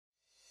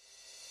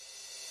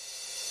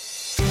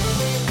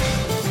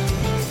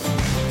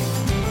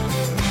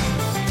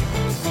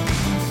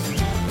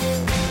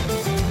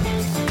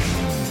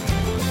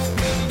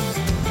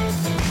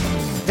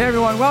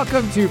everyone.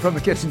 Welcome to From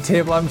the Kitchen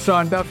Table. I'm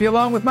Sean Duffy,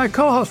 along with my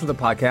co-host of the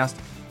podcast,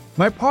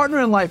 my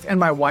partner in life and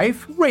my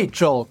wife,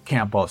 Rachel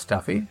Campos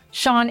Duffy.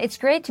 Sean, it's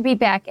great to be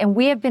back, and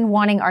we have been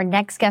wanting our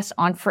next guest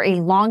on for a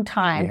long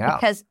time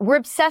because we're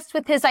obsessed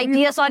with his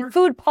ideas on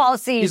food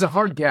policy. He's a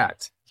hard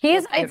get. He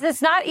is.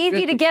 It's not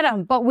easy to get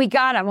him, but we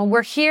got him. And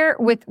we're here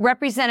with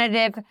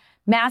Representative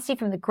Massie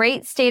from the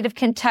great state of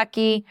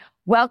Kentucky.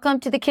 Welcome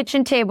to the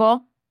kitchen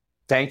table.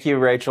 Thank you,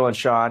 Rachel and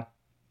Sean.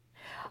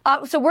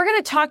 So we're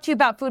going to talk to you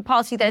about food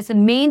policy. That is the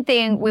main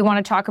thing we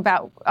want to talk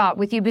about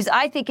with you, because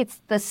I think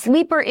it's the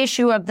sleeper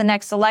issue of the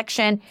next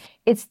election.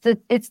 It's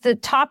the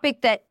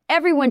topic that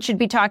everyone should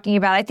be talking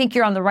about. I think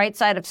you're on the right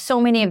side of so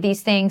many of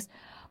these things.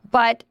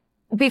 But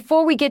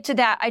before we get to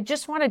that, I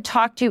just want to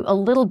talk to you a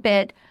little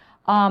bit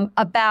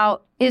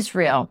about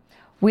Israel.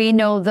 We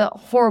know the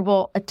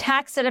horrible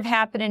attacks that have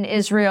happened in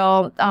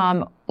Israel,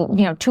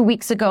 2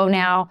 weeks ago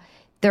now.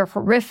 They're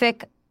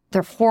horrific.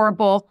 They're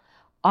horrible.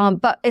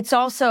 But it's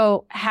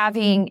also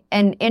having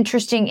an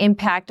interesting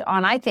impact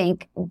on, I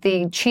think,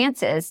 the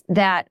chances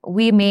that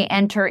we may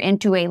enter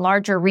into a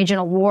larger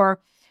regional war.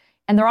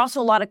 And there are also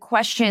a lot of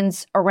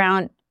questions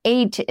around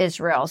aid to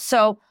Israel.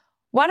 So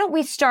why don't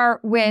we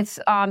start with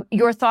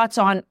your thoughts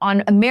on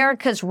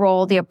America's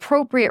role, the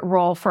appropriate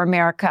role for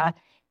America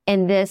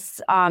in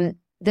this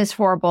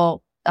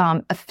horrible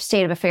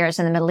state of affairs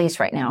in the Middle East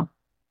right now?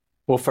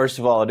 Well, first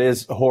of all, it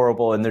is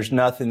horrible, and there's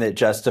nothing that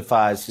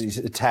justifies these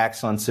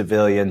attacks on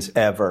civilians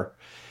ever.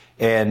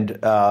 And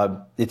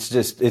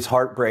it's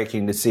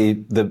heartbreaking to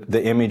see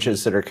the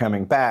images that are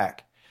coming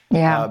back.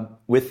 Yeah.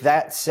 With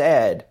that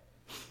said,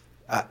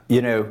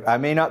 I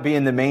may not be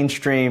in the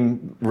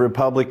mainstream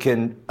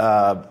Republican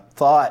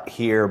thought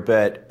here,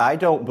 but I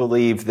don't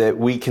believe that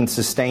we can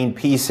sustain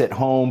peace at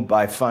home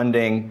by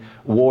funding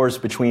wars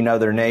between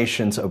other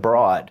nations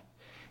abroad.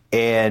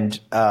 And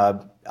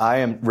I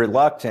am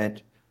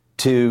reluctant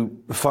to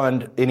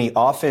fund any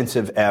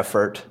offensive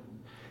effort.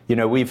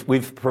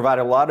 We've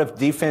provided a lot of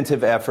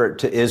defensive effort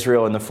to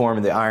Israel in the form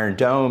of the Iron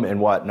Dome and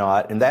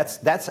whatnot. And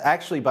that's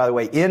actually, by the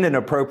way, in an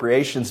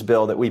appropriations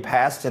bill that we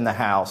passed in the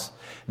House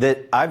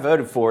that I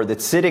voted for,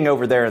 that's sitting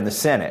over there in the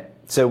Senate.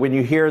 So when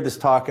you hear this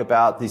talk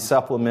about these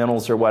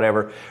supplementals or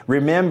whatever,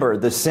 remember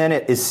the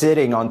Senate is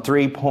sitting on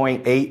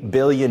 $3.8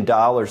 billion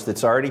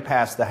that's already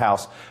passed the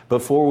House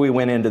before we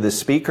went into the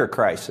speaker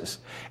crisis.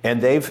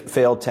 And they've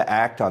failed to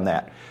act on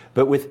that.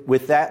 But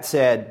with that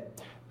said,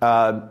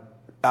 I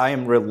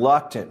am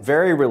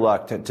very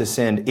reluctant to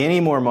send any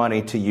more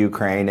money to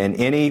Ukraine and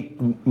any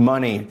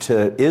money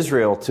to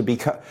Israel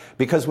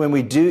because when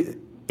we do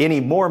any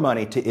more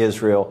money to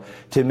Israel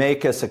to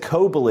make us a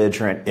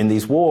co-belligerent in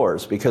these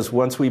wars, because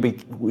once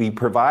we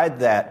provide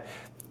that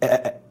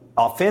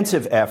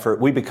offensive effort,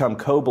 we become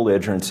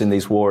co-belligerents in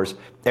these wars,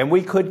 and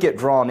we could get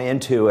drawn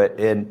into it.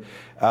 And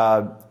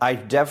I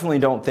definitely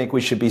don't think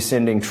we should be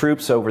sending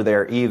troops over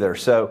there either.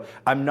 So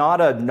I'm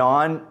not an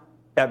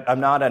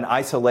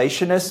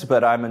isolationist,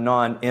 but I'm a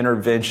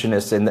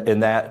non-interventionist in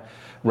that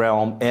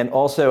realm. And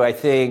also, I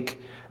think,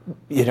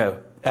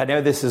 I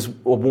know this is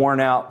a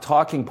worn-out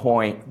talking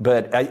point,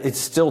 but it's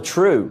still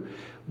true.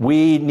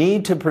 We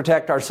need to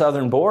protect our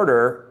southern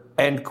border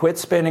and quit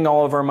spending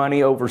all of our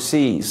money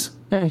overseas.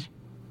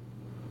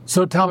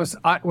 So, Thomas,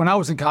 when I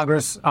was in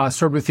Congress,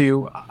 served with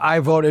you, I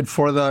voted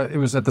for it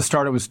was at the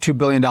start, it was $2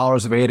 billion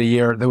of aid a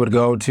year that would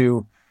go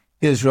to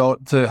Israel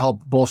to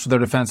help bolster their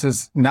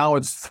defenses. Now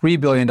it's $3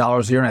 billion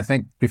a year. And I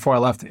think before I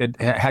left, it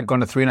had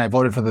gone to $3 billion, and I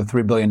voted for the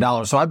 $3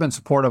 billion. So I've been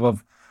supportive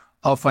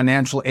of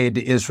financial aid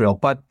to Israel.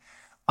 But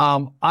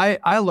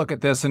I look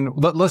at this, and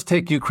let's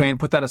take Ukraine,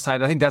 put that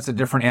aside. I think that's a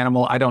different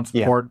animal. I don't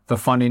support the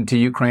funding to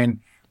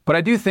Ukraine. But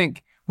I do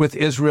think with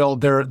Israel,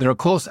 they're a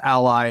close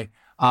ally.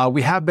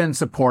 We have been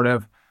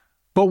supportive.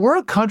 But we're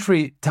a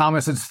country,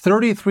 Thomas, it's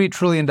 $33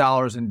 trillion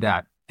in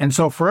debt. And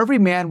so for every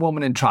man,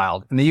 woman, and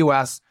child in the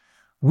U.S.,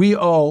 we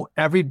owe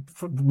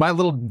my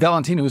little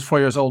Valentina, who's 4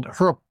 years old,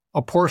 her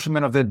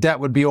apportionment of the debt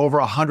would be over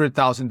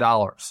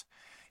 $100,000.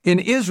 In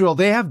Israel,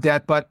 they have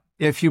debt, but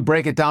if you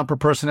break it down per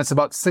person, it's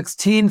about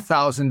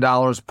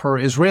 $16,000 per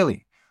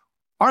Israeli.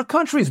 Our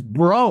country's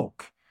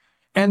broke.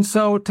 And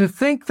so to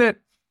think that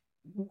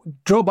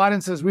Joe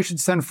Biden says we should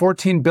send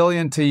 $14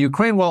 billion to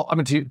Ukraine,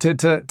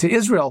 to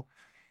Israel,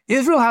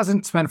 Israel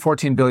hasn't spent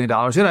 $14 billion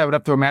yet. I would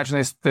have to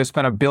imagine they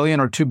spent $1 billion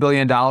or $2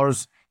 billion,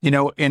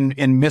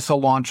 in missile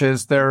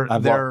launches.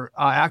 They're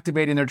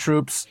activating their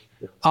troops.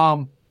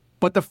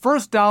 But the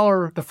first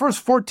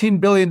 $14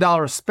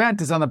 billion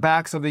spent is on the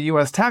backs of the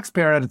U.S.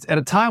 taxpayer at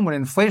a time when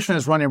inflation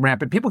is running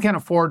rampant. People can't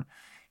afford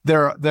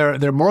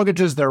their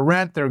mortgages, their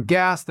rent, their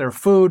gas, their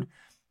food.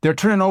 They're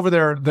turning over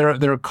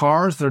their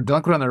cars. They're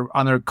delinquent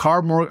on their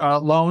car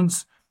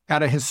loans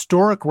at a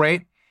historic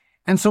rate.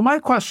 And so my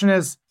question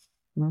is,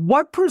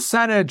 what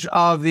percentage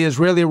of the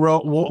Israeli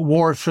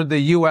war should the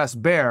U.S.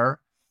 bear,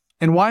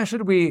 and why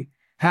should we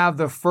have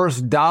the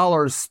first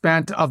dollars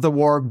spent of the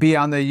war be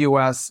on the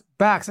U.S.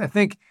 backs? I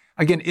think,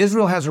 again,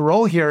 Israel has a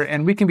role here,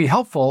 and we can be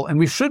helpful, and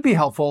we should be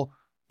helpful,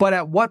 but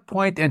at what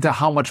point and to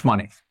how much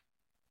money?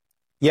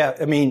 Yeah,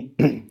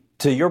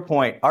 to your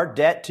point, our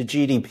debt to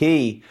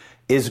GDP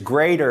is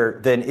greater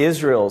than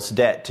Israel's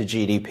debt to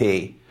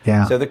GDP.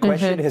 Yeah. So the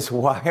question is,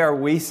 why are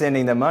we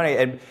sending the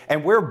money?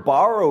 And we're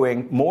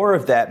borrowing more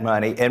of that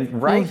money.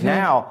 And right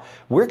now,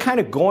 we're kind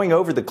of going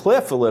over the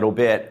cliff a little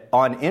bit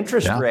on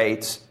interest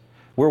rates.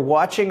 We're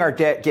watching our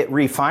debt get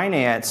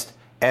refinanced,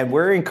 and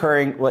we're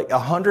incurring like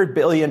 $100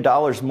 billion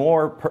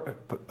more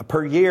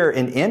per year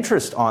in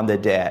interest on the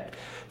debt.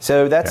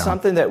 So that's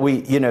something that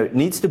we,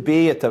 needs to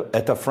be at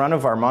the front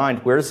of our mind.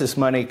 Where's this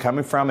money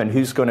coming from, and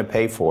who's going to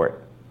pay for it?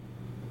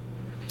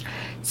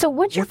 So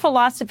what's your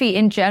philosophy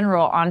in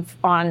general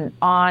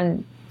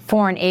on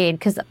foreign aid?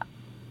 Because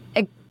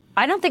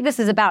I don't think this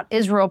is about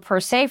Israel per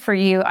se for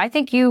you. I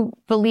think you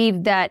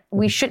believe that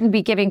we shouldn't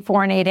be giving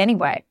foreign aid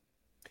anyway.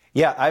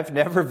 Yeah, I've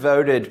never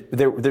voted.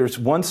 There's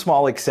one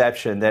small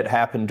exception that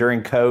happened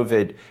during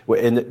COVID,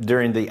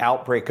 during the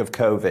outbreak of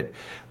COVID,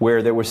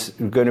 where there was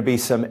going to be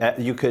some,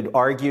 you could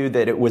argue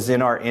that it was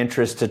in our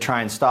interest to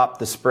try and stop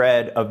the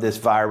spread of this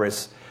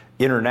virus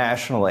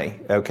internationally,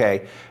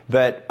 okay?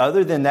 But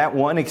other than that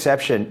one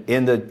exception,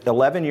 in the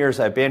 11 years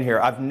I've been here,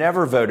 I've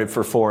never voted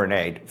for foreign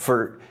aid.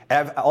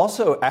 I've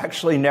also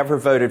actually never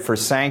voted for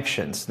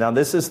sanctions. Now,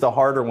 this is the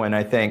harder one,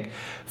 I think,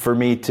 for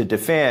me to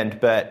defend,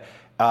 but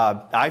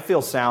I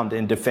feel sound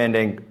in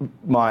defending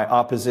my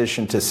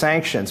opposition to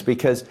sanctions,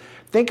 because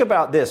think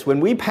about this. When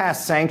we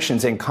pass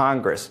sanctions in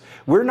Congress,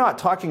 we're not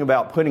talking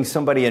about putting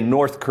somebody in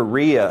North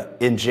Korea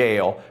in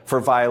jail for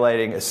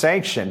violating a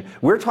sanction.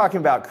 We're talking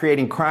about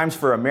creating crimes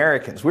for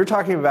Americans. We're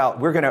talking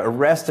about we're going to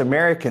arrest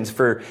Americans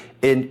for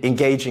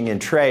engaging in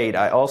trade.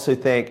 I also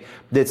think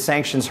that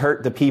sanctions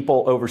hurt the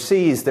people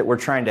overseas that we're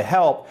trying to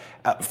help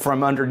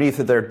from underneath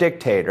of their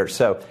dictator.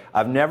 So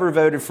I've never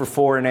voted for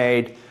foreign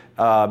aid.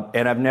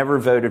 And I've never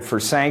voted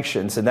for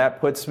sanctions. And that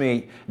puts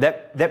me,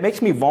 that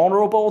makes me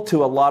vulnerable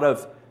to a lot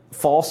of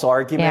false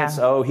arguments.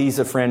 Yeah. Oh, he's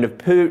a friend of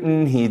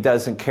Putin. He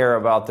doesn't care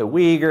about the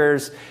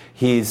Uyghurs.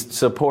 He's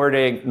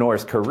supporting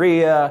North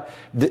Korea.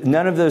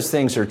 None of those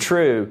things are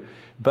true.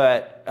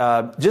 But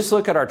just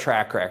look at our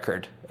track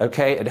record,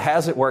 okay? It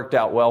hasn't worked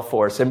out well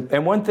for us.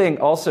 And one thing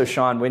also,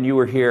 Sean, when you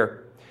were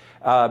here,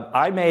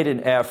 I made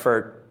an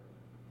effort,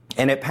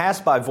 and it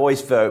passed by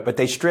voice vote, but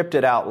they stripped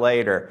it out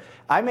later.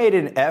 I made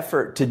an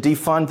effort to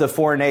defund the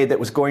foreign aid that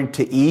was going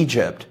to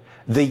Egypt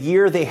the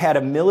year they had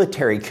a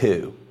military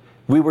coup.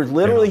 We were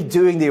literally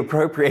doing the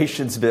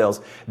appropriations bills.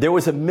 There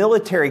was a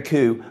military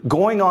coup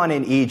going on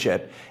in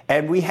Egypt,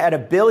 and we had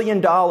 $1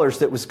 billion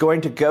that was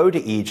going to go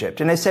to Egypt.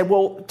 And I said,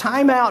 well,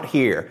 time out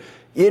here.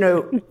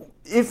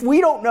 If we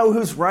don't know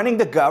who's running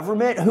the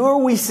government, who are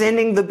we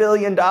sending the $1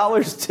 billion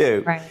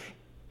to? Right.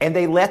 And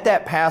they let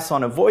that pass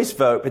on a voice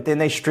vote, but then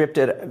they stripped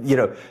it.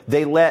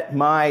 They let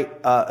my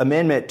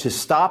amendment to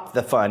stop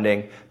the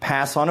funding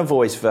pass on a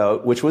voice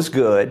vote, which was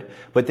good,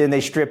 but then they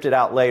stripped it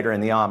out later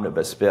in the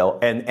omnibus bill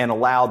and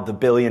allowed the $1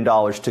 billion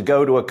to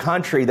go to a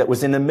country that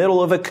was in the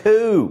middle of a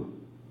coup.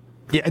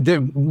 Yeah,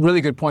 really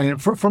good point.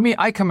 For me,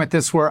 I come at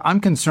this where I'm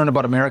concerned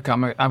about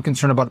America. I'm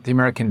concerned about the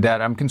American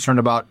debt. I'm concerned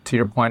about, to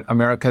your point,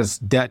 America's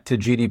debt to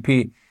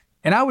GDP.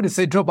 And I would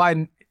say, Joe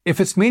Biden, if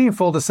it's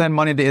meaningful to send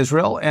money to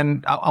Israel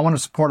and I want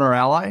to support our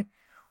ally,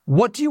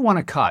 what do you want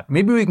to cut?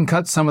 Maybe we can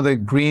cut some of the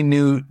Green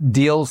New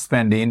Deal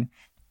spending.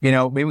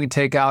 Maybe we can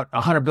take out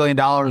 $100 billion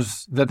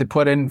that they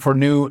put in for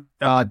new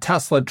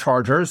Tesla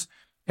chargers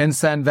and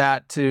send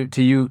that to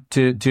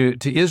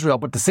Israel.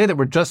 But to say that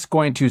we're just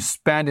going to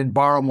spend and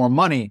borrow more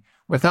money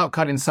without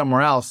cutting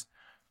somewhere else,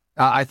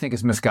 I think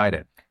is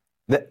misguided.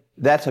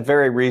 That's a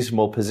very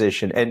reasonable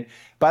position. And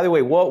by the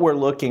way, what we're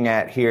looking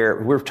at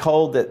here, we're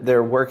told that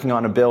they're working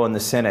on a bill in the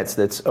Senate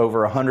that's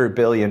over $100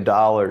 billion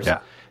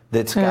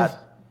that's got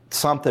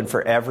something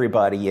for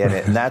everybody in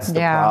it. And that's the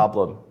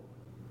problem.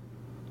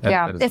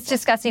 It's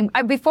disgusting.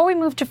 Before we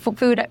move to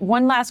food,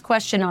 one last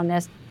question on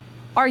this.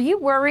 Are you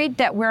worried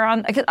that we're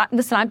on,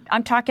 listen,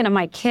 I'm talking to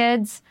my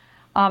kids.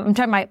 I'm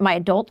talking to my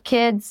adult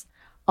kids.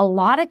 A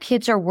lot of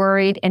kids are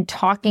worried and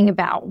talking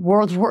about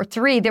World War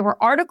III. There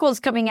were articles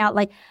coming out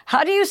like,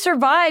 how do you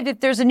survive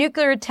if there's a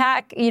nuclear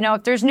attack?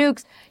 If there's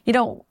nukes,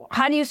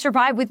 how do you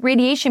survive with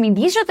radiation? I mean,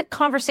 these are the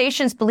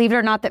conversations, believe it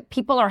or not, that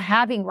people are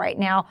having right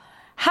now.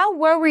 How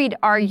worried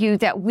are you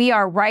that we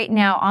are right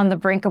now on the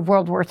brink of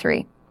World War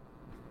III?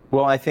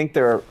 Well, I think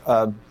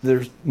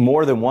there's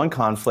more than one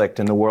conflict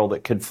in the world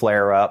that could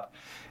flare up.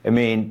 I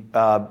mean,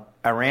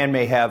 Iran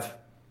may have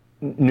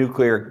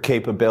nuclear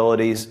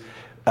capabilities,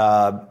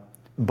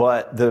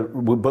 but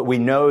we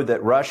know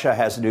that Russia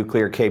has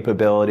nuclear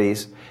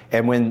capabilities.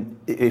 And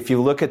if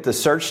you look at the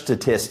search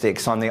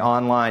statistics on the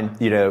online,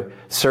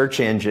 search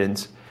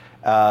engines,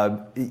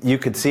 you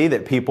could see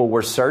that people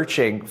were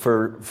searching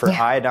for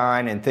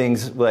iodine and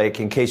things like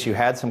in case you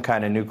had some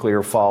kind of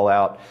nuclear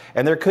fallout.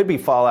 And there could be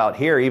fallout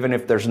here, even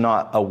if there's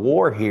not a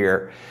war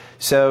here.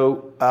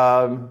 So,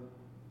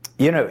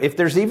 if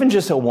there's even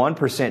just a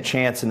 1%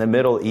 chance in the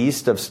Middle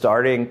East of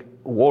starting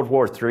World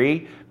War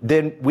III,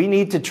 then we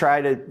need to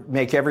try to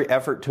make every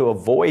effort to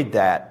avoid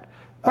that,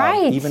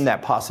 even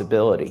that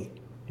possibility.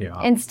 Yeah.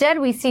 Instead,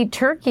 we see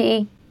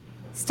Turkey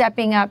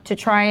stepping up to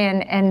try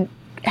and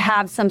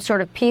have some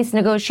sort of peace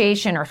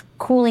negotiation or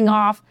cooling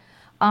off.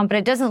 But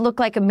it doesn't look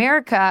like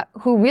America,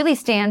 who really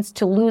stands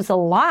to lose a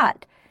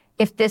lot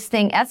if this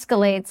thing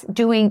escalates,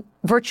 doing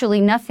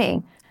virtually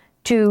nothing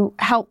to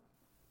help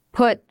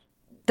put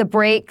the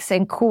brakes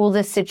and cool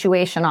this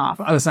situation off.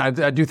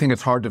 Listen, I do think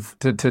it's hard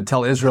to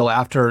tell Israel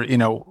after,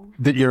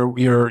 that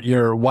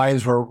your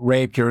wives were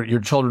raped, your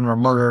children were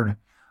murdered,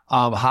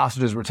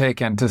 hostages were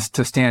taken,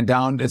 to stand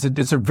down.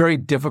 It's a very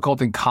difficult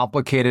and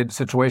complicated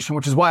situation,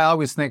 which is why I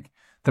always think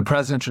the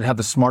president should have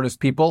the smartest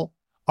people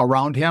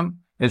around him.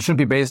 It shouldn't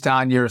be based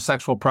on your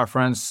sexual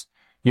preference,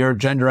 your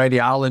gender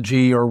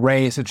ideology, or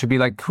race. It should be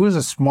like, who's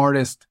the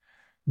smartest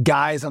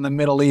guys on the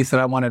Middle East that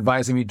I want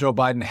advising me? Joe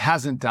Biden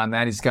hasn't done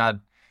that. He's got,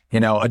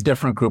 a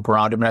different group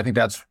around him. And I think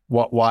that's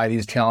why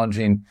these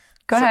challenging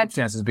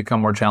circumstances become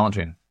more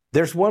challenging.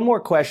 There's one more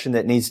question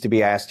that needs to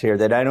be asked here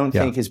that I don't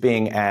think is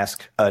being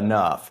asked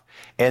enough.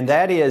 And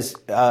that is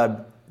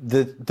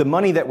the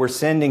money that we're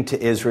sending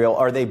to Israel,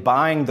 are they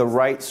buying the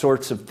right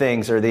sorts of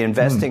things? Are they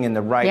investing in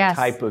the right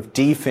type of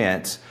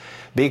defense?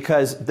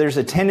 Because there's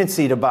a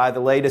tendency to buy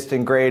the latest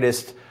and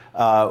greatest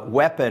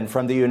weapon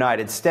from the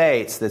United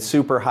States that's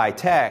super high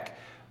tech.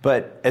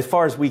 But as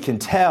far as we can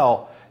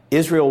tell,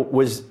 Israel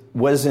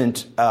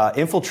wasn't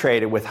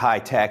infiltrated with high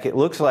tech. It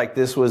looks like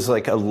this was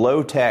like a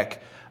low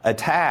tech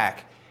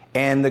attack.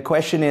 And the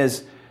question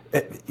is,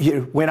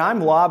 when I'm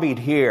lobbied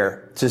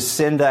here to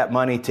send that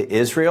money to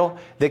Israel,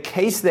 the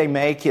case they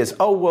make is,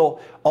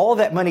 all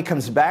that money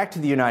comes back to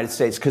the United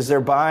States because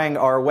they're buying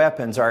our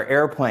weapons, our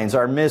airplanes,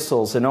 our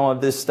missiles, and all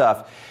of this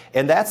stuff.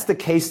 And that's the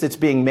case that's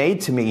being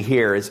made to me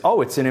here is,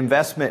 it's an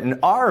investment in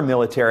our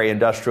military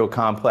industrial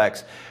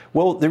complex.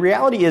 Well, the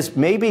reality is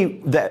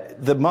maybe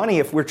that the money,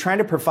 if we're trying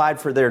to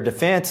provide for their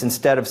defense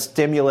instead of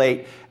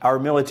stimulate our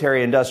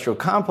military industrial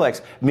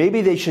complex,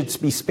 maybe they should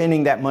be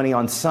spending that money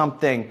on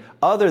something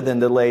other than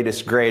the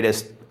latest,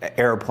 greatest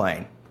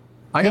airplane.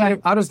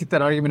 I'll just get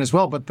that argument as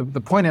well. But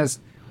the point is,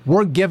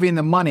 we're giving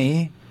the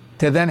money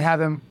to then have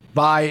them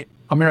buy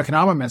American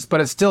armaments,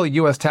 but it's still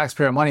U.S.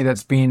 taxpayer money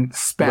that's being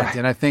spent. Right.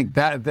 And I think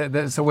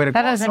that's a way to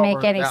that doesn't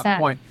make any sense.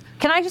 Point.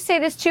 Can I just say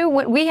this too?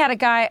 We had a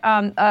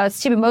guy,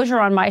 Stephen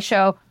Mosier, on my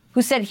show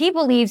who said he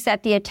believes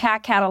that the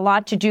attack had a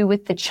lot to do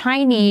with the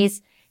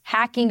Chinese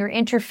hacking or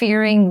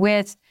interfering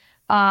with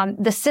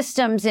the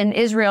systems in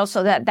Israel,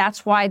 so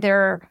that's why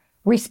their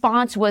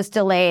response was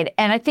delayed.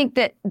 And I think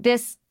that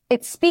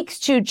it speaks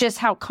to just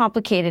how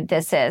complicated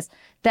this is,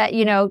 that,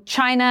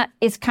 China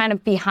is kind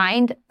of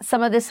behind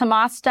some of this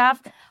Hamas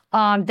stuff,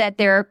 that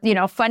they're,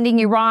 funding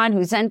Iran,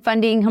 who's then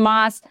funding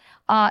Hamas,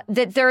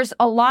 that there's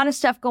a lot of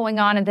stuff going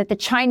on, and that the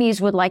Chinese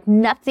would like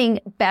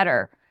nothing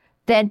better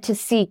than to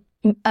see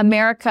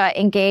America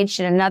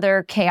engaged in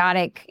another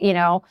chaotic,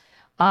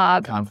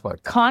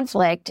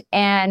 conflict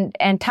and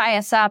tie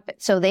us up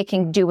so they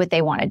can do what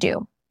they want to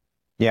do.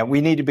 Yeah,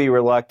 we need to be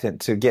reluctant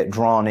to get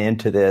drawn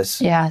into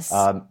this. Yes.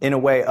 In a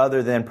way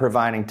other than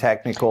providing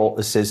technical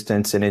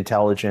assistance and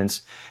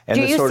intelligence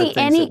and the sort of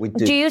things that we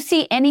do. Do you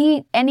see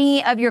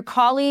any of your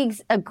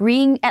colleagues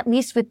agreeing at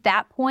least with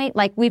that point?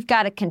 Like, we've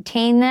got to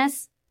contain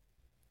this?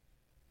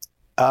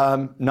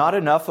 Not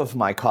enough of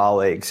my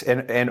colleagues.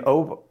 And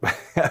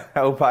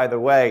by the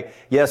way,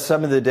 yes,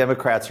 some of the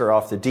Democrats are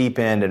off the deep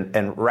end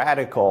and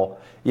radical,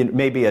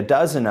 maybe a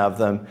dozen of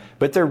them,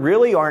 but there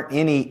really aren't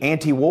any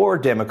anti-war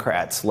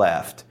Democrats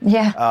left.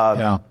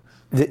 Yeah.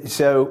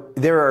 So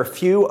there are a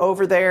few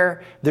over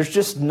there. There's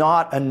just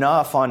not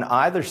enough on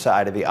either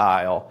side of the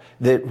aisle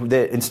that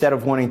instead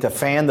of wanting to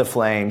fan the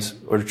flames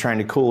or trying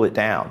to cool it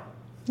down.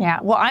 Yeah,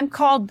 well, I'm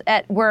called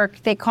at work,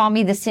 they call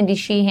me the Cindy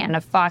Sheehan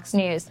of Fox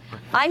News.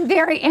 I'm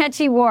very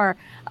anti-war,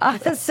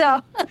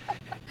 so...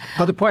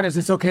 But the point is,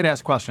 it's okay to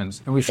ask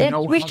questions, and we should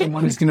know how the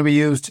money's going to be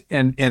used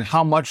and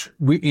how much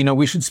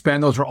we should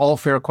spend. Those are all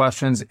fair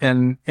questions,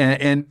 and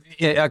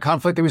a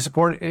conflict that we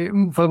support,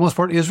 for the most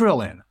part,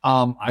 Israel in.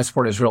 I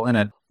support Israel in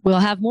it. We'll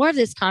have more of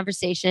this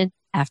conversation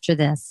after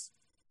this.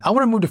 I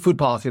want to move to food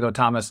policy, though,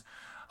 Thomas.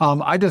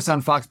 I just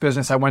on Fox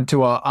Business, I went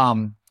to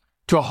a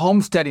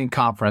homesteading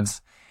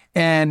conference.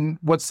 And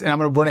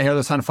I'm going to air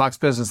this on Fox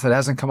Business that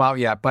hasn't come out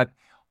yet, but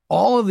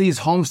all of these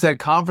homestead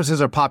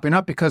conferences are popping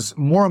up because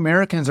more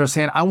Americans are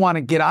saying, I want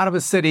to get out of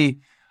a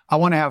city. I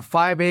want to have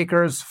 5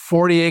 acres,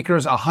 40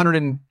 acres,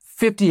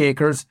 150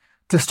 acres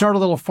to start a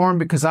little farm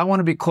because I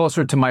want to be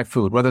closer to my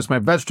food, whether it's my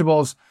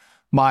vegetables,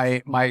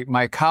 my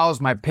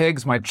cows, my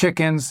pigs, my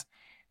chickens.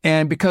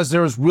 And because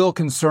there was real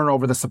concern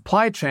over the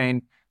supply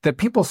chain that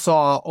people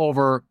saw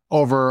over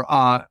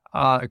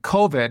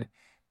COVID,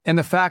 and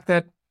the fact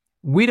that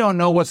we don't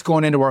know what's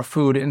going into our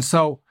food. And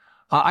so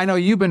I know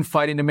you've been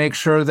fighting to make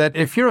sure that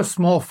if you're a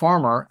small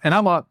farmer and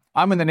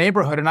I'm in the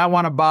neighborhood and I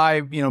want to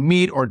buy,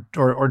 meat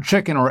or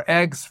chicken or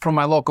eggs from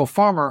my local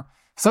farmer,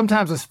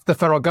 sometimes the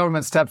federal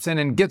government steps in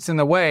and gets in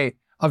the way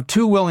of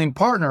two willing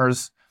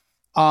partners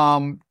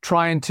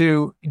trying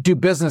to do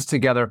business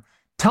together.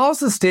 Tell us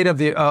the state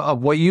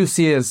of what you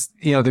see as,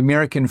 the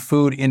American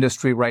food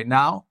industry right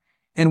now,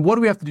 and what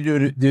do we have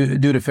to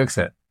do to fix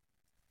it?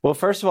 Well,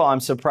 first of all,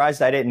 I'm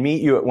surprised I didn't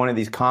meet you at one of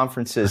these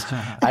conferences.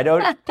 I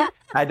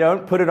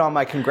don't put it on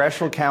my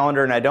congressional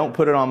calendar and I don't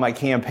put it on my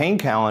campaign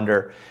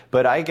calendar,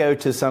 but I go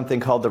to something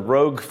called the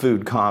Rogue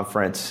Food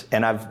Conference,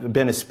 and I've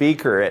been a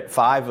speaker at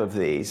 5 of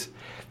these.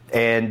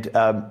 And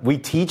we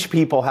teach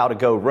people how to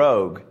go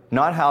rogue,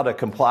 not how to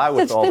comply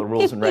with all the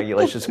rules and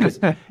regulations, because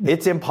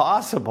it's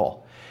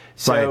impossible.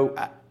 So,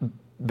 right.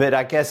 But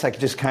I guess I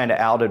just kind of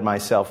outed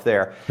myself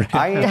there.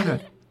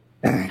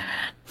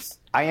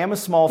 I am a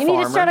small farmer. You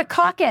need to start a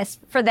caucus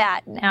for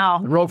that now.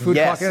 The Rogue Food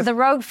Caucus? The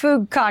Rogue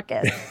Food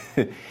Caucus.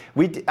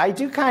 I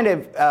do kind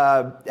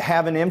of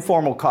have an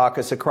informal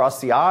caucus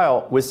across the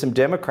aisle with some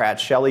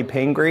Democrats. Shelley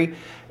Pingree,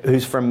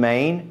 who's from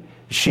Maine,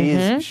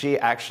 she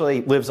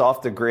actually lives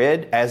off the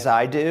grid, as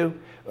I do.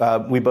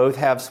 We both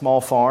have small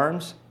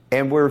farms,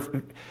 and we're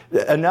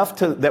enough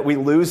that we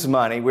lose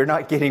money. We're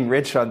not getting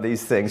rich on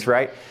these things,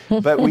 right?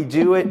 But we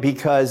do it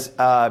because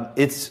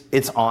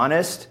it's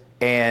honest.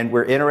 And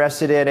we're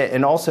interested in it,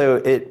 and also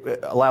it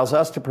allows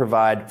us to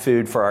provide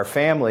food for our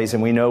families,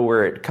 and we know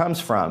where it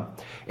comes from.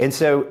 And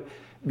so,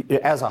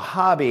 as a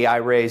hobby, I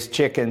raise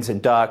chickens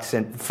and ducks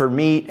and for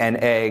meat and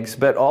eggs,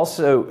 but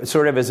also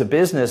sort of as a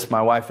business,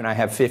 my wife and I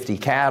have 50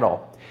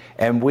 cattle.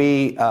 And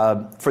we,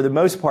 for the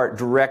most part,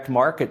 direct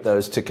market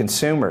those to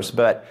consumers.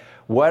 But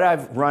what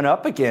I've run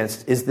up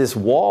against is this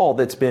wall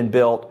that's been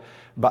built,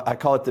 I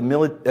call it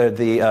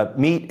the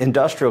meat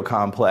industrial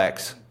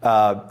complex.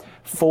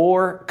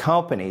 4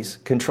 companies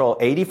control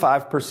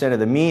 85% of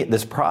the meat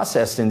that's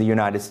processed in the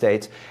United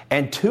States,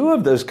 and 2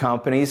 of those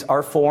companies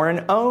are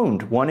foreign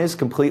owned. One is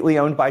completely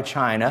owned by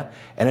China,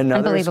 and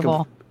another is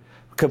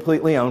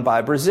completely owned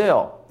by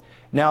Brazil.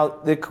 Now,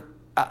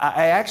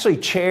 I actually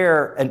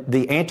chair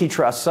the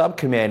antitrust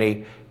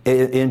subcommittee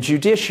in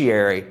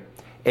Judiciary.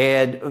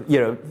 And,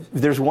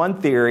 there's one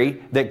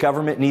theory that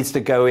government needs to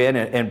go in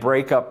and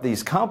break up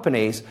these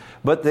companies.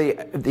 But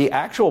the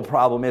actual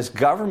problem is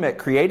government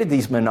created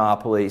these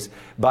monopolies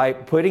by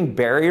putting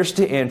barriers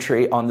to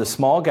entry on the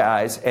small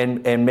guys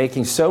and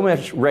making so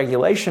much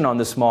regulation on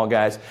the small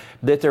guys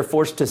that they're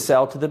forced to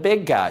sell to the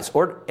big guys,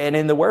 and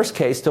in the worst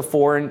case, to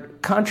foreign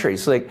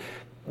countries. Like,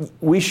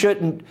 we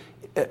shouldn't,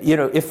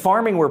 if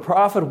farming were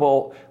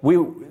profitable, we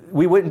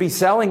wouldn't be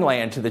selling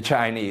land to the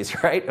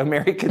Chinese, right?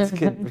 Americans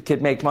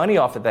could make money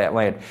off of that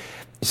land.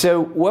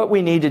 So what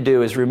we need to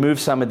do is remove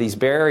some of these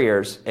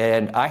barriers.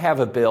 And I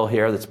have a bill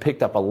here that's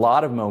picked up a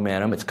lot of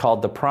momentum. It's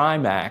called the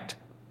Prime Act.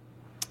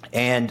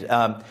 And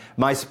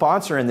my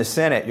sponsor in the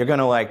Senate, you're going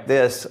to like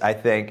this, I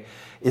think.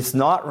 It's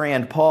not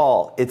Rand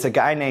Paul. It's a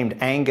guy named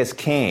Angus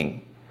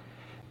King.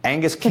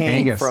 Angus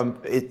King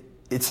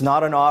it's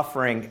not an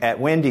offering at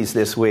Wendy's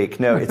this week.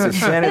 No, it's a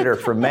senator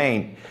from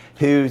Maine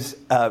who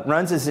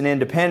runs as an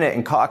independent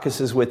and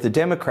caucuses with the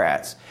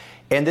Democrats.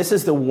 And this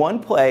is the one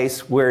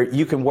place where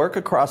you can work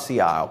across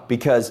the aisle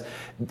because,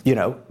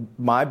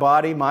 my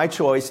body, my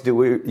choice.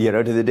 Do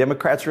the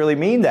Democrats really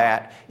mean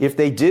that? If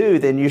they do,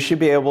 then you should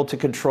be able to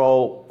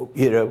control,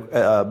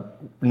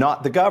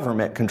 not the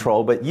government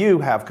control, but you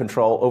have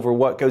control over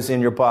what goes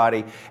in your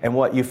body and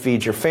what you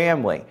feed your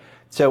family.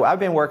 So I've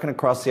been working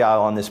across the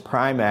aisle on this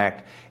Prime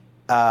Act.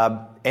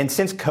 And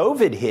since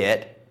COVID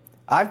hit,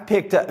 I've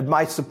picked up,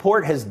 my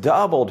support has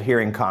doubled here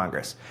in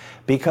Congress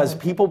because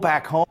people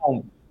back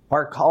home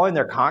are calling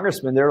their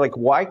congressman. They're like,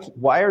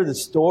 why are the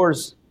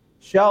stores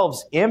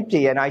shelves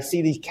empty? And I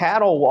see these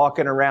cattle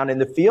walking around in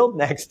the field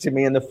next to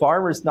me and the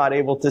farmer's not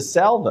able to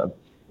sell them.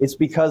 It's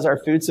because our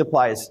food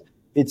supply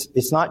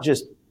it's not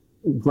just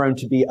grown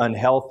to be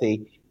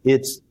unhealthy.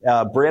 It's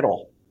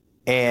brittle.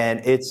 And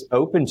it's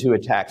open to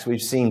attacks.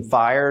 We've seen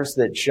fires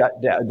that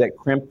shut down, that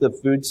crimp the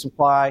food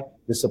supply,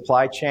 the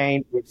supply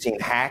chain. We've seen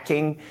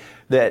hacking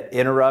that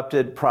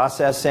interrupted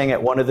processing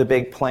at one of the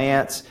big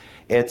plants.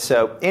 And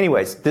so,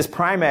 anyways, this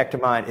Prime Act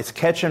of mine, it's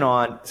catching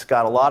on. It's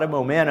got a lot of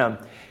momentum.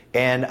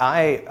 And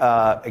I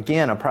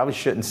probably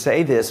shouldn't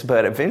say this,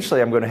 but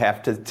eventually I'm going to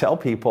have to tell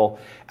people,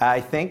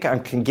 I think I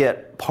can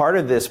get part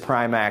of this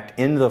Prime Act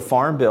in the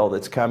Farm Bill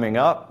that's coming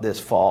up this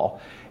fall.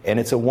 And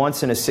it's a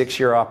once in a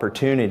 6-year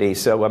opportunity.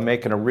 So I'm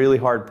making a really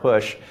hard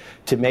push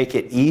to make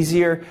it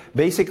easier.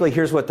 Basically,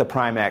 here's what the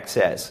Prime Act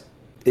says.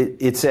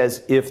 It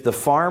says if the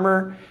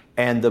farmer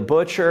and the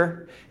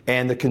butcher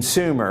and the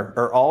consumer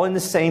are all in the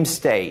same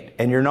state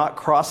and you're not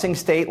crossing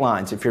state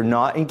lines, if you're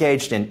not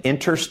engaged in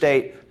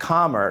interstate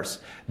commerce,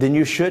 then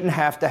you shouldn't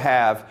have to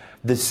have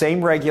the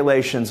same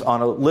regulations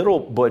on a little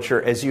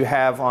butcher as you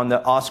have on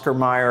the Oscar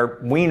Mayer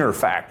Wiener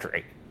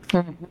factory.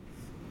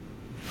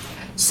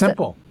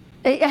 Simple.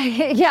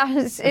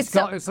 Yeah,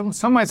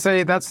 some might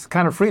say that's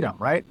kind of freedom,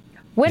 right?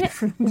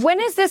 When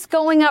is this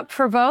going up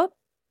for vote?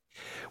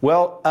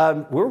 Well,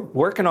 we're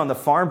working on the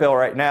Farm Bill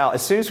right now.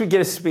 As soon as we get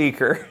a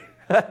speaker,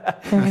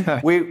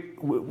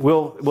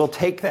 we'll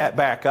take that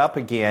back up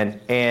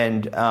again,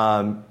 and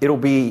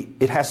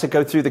it has to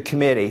go through the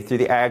committee, through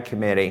the Ag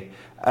Committee.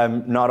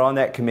 I'm not on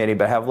that committee,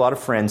 but I have a lot of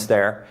friends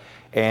there.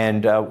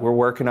 And we're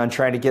working on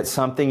trying to get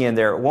something in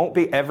there. It won't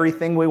be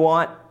everything we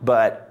want,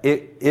 but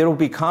it'll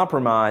be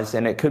compromised,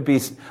 and it could be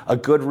a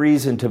good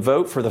reason to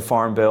vote for the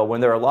Farm Bill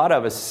when there are a lot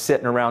of us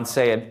sitting around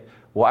saying,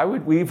 why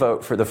would we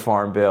vote for the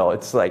farm bill?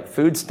 It's like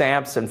food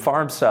stamps and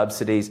farm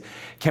subsidies.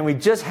 Can we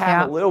just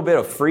have a little bit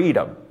of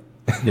freedom?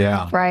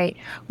 Yeah. Right.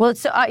 Well,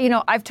 so,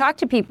 I've talked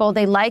to people,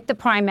 they like the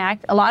Prime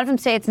Act. A lot of them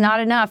say it's not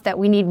enough, that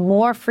we need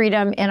more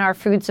freedom in our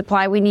food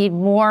supply. We need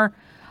more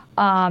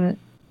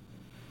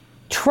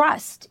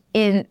trust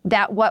in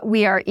that what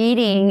we are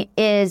eating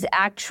is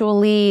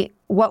actually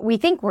what we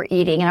think we're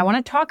eating. And I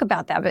want to talk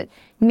about that, but it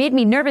made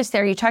me nervous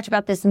there. You talked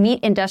about this meat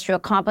industrial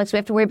complex. We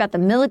have to worry about the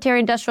military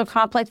industrial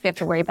complex. We have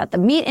to worry about the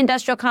meat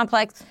industrial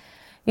complex.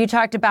 You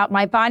talked about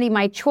my body,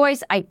 my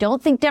choice. I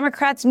don't think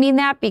Democrats mean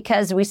that,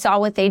 because we saw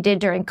what they did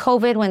during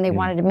COVID when they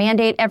wanted to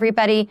mandate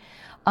everybody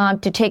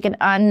to take an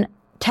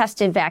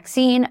untested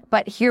vaccine.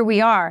 But here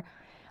we are.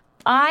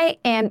 I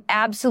am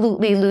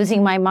absolutely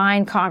losing my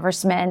mind,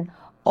 Congressman,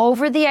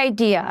 over the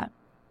idea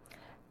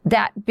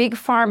that big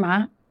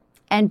pharma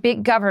and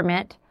big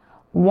government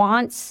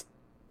wants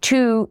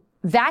to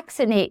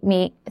vaccinate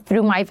me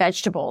through my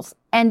vegetables,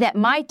 and that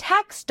my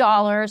tax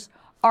dollars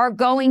are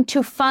going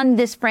to fund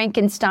this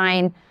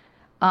Frankenstein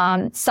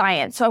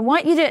science. So I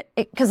want you to,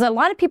 because a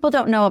lot of people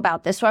don't know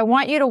about this, so I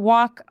want you to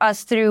walk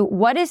us through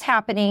what is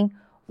happening,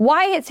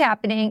 why it's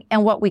happening,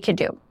 and what we could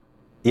do.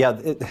 Yeah,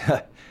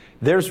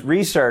 there's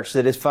research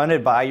that is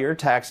funded by your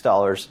tax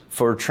dollars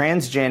for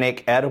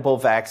transgenic edible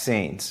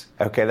vaccines.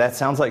 Okay, that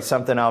sounds like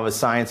something out of a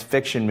science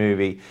fiction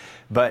movie,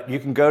 but you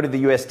can go to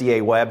the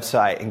USDA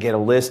website and get a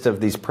list of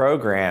these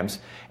programs,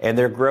 and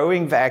they're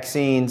growing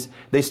vaccines.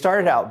 They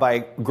started out by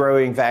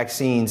growing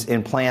vaccines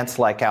in plants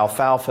like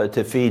alfalfa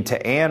to feed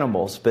to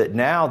animals, but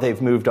now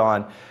they've moved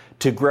on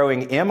to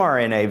growing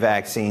mRNA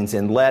vaccines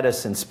in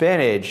lettuce and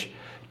spinach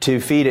to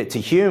feed it to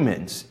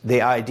humans.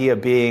 The idea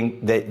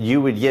being that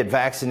you would get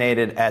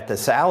vaccinated at the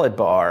salad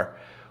bar.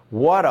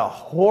 What a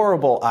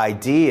horrible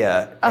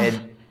idea.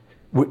 And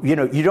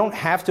you don't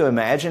have to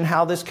imagine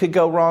how this could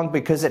go wrong,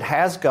 because it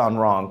has gone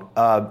wrong.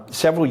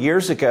 Several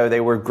years ago,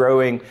 they were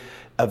growing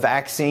a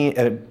vaccine,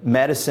 a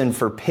medicine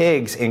for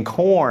pigs in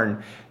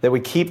corn that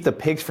would keep the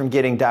pigs from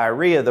getting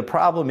diarrhea. The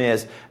problem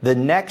is the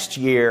next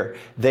year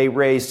they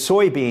raised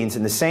soybeans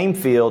in the same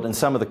field, and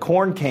some of the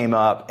corn came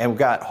up and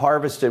got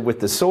harvested with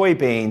the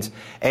soybeans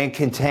and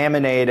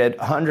contaminated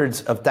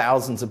hundreds of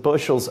thousands of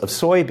bushels of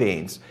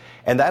soybeans.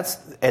 And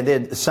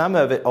then some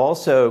of it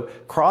also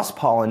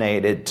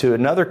cross-pollinated to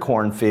another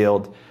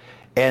cornfield.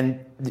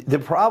 And the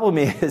problem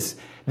is,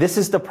 this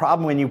is the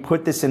problem when you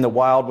put this in the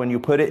wild, when you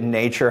put it in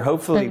nature.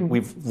 Hopefully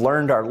we've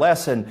learned our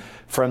lesson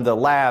from the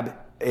lab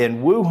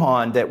in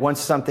Wuhan that once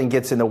something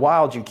gets in the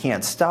wild, you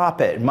can't stop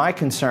it. And my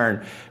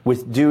concern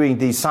with doing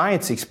these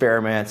science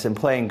experiments and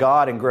playing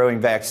God and growing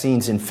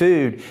vaccines in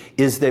food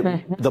is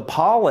that the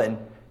pollen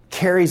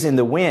carries in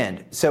the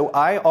wind. So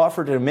I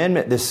offered an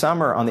amendment this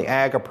summer on the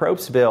Ag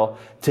Appropriations bill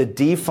to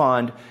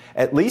defund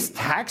at least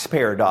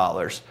taxpayer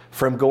dollars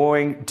from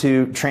going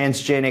to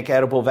transgenic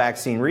edible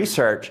vaccine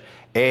research.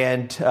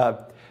 And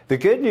the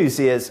good news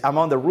is I'm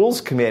on the Rules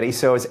Committee,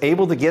 so I was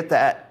able to get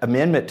that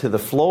amendment to the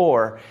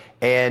floor,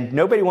 and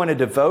nobody wanted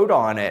to vote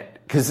on it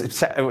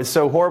because it was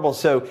so horrible.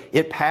 So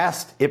it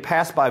passed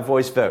by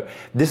voice vote.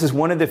 This is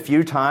one of the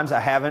few times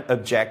I haven't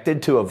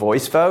objected to a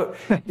voice vote.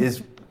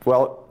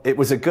 It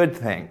was a good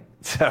thing.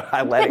 So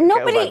I let it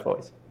go by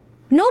voice.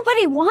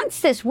 Nobody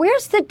wants this.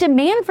 Where's the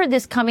demand for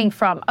this coming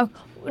from?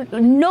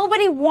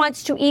 Nobody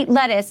wants to eat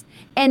lettuce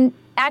and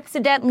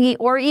accidentally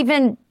or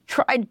even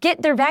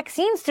get their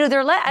vaccines through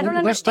their lettuce. I don't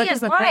understand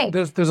why.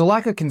 There's a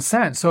lack of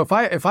consent. So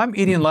if I'm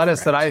eating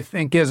lettuce that I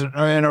think is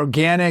an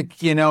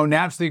organic,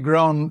 naturally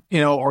grown,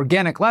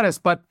 organic lettuce,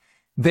 but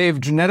they've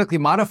genetically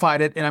modified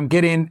it, and I'm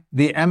getting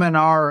the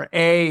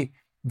mRNA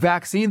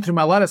vaccine through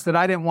my lettuce that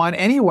I didn't want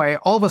anyway,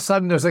 all of a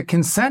sudden there's a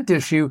consent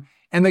issue,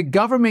 and the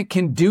government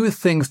can do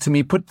things to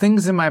me, put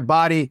things in my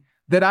body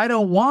that I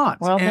don't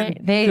want. Well, and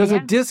there's a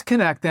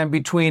disconnect then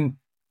between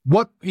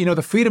what,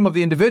 the freedom of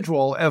the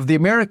individual, of the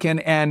American,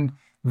 and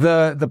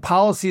the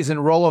policies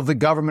and role of the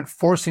government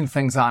forcing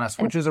things on us,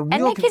 which is a real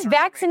concern. And they can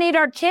vaccinate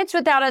our kids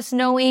without us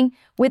knowing,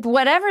 with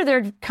whatever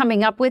they're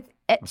coming up with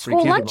at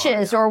school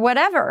lunches or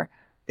whatever.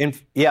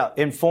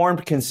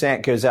 Informed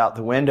consent goes out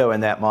the window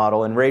in that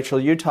model. And Rachel,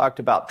 you talked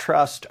about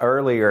trust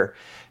earlier.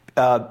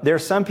 There are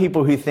some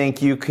people who think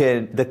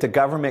that the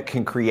government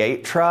can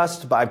create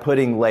trust by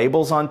putting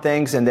labels on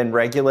things and then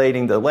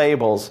regulating the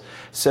labels.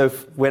 So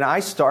when I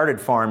started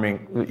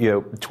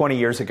farming, 20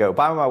 years ago,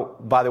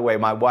 by the way,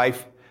 my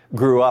wife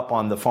grew up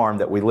on the farm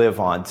that we live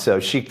on, so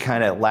she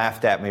kind of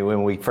laughed at me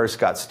when we first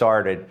got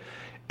started.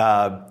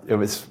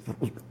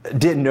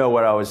 Didn't know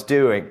what I was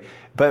doing.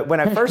 But when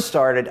I first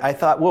started, I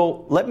thought,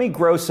 well, let me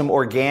grow some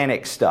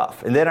organic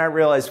stuff. And then I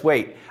realized,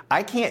 wait,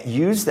 I can't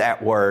use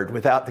that word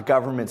without the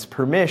government's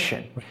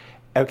permission.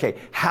 Okay,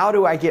 how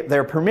do I get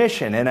their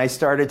permission? And I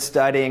started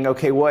studying,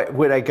 okay, what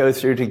would I go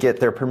through to get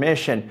their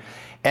permission?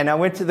 And I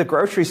went to the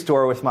grocery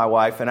store with my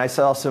wife, and I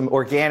saw some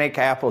organic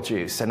apple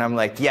juice. And I'm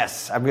like,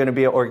 yes, I'm going to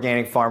be an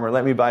organic farmer.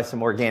 Let me buy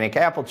some organic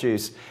apple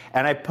juice.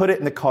 And I put it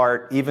in the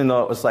cart, even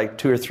though it was like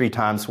 2 or 3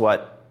 times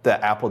what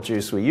the apple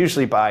juice we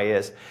usually buy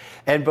is.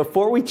 And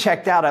before we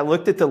checked out, I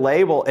looked at the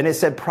label, and it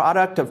said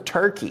product of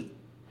Turkey.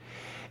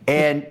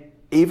 And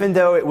even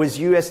though it was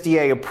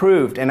USDA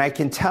approved, and I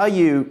can tell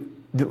you,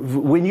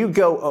 when you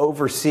go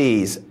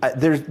overseas,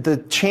 there's the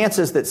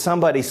chances that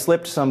somebody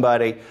slipped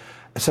somebody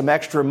some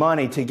extra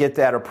money to get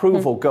that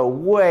approval go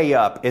way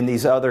up in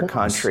these other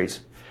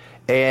countries.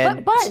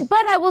 And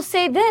but I will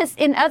say this,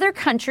 in other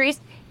countries,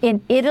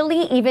 in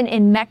Italy, even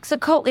in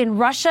Mexico, in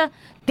Russia,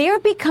 they're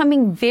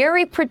becoming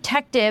very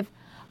protective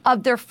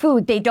of their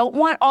food. They don't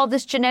want all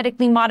this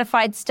genetically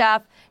modified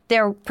stuff.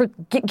 They're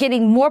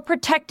getting more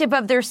protective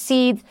of their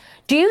seeds.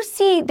 Do you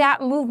see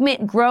that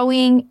movement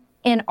growing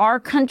in our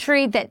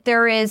country, that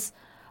there is,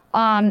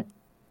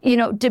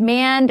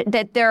 demand,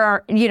 that there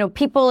are,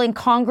 people in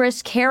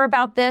Congress care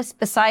about this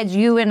besides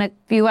you and a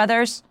few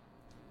others?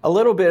 A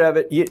little bit of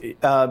it.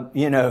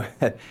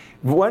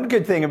 One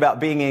good thing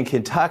about being in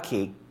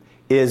Kentucky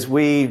is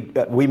we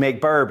make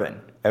bourbon,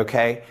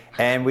 okay?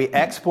 And we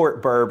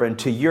export bourbon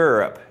to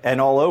Europe and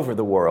all over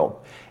the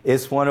world.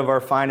 It's one of our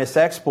finest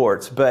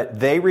exports, but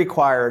they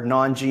require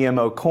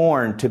non-GMO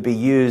corn to be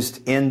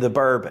used in the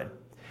bourbon.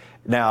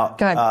 Now,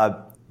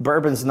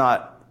 bourbon's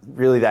not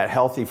really that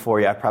healthy for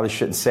you. I probably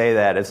shouldn't say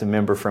that as a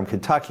member from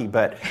Kentucky,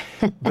 but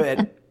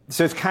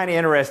so it's kind of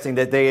interesting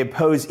that they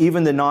impose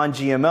even the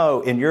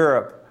non-GMO in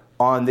Europe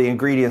on the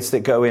ingredients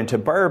that go into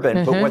bourbon.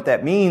 Mm-hmm. But what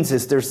that means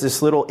is there's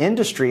this little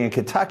industry in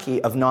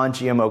Kentucky of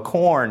non-GMO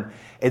corn.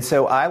 And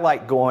so I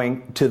like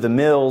going to the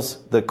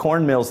mills, the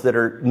corn mills that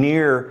are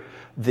near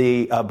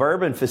the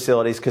bourbon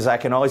facilities, because I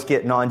can always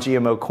get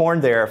non-GMO corn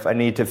there if I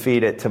need to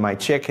feed it to my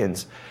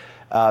chickens.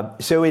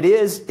 So it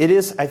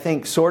is, I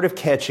think, sort of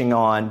catching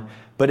on,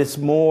 but it's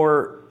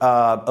more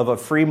of a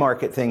free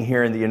market thing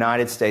here in the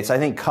United States. I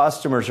think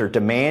customers are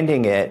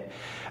demanding it.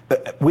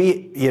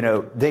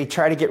 They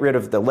try to get rid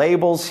of the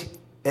labels.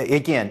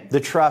 Again, the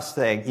trust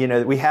thing.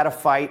 We had a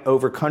fight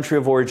over country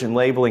of origin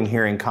labeling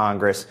here in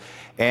Congress,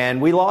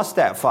 and we lost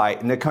that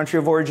fight. And the country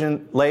of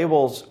origin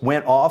labels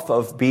went off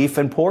of beef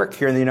and pork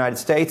here in the United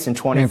States in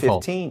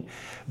 2015. Painful.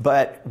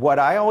 But what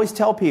I always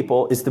tell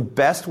people is the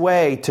best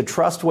way to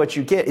trust what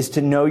you get is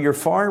to know your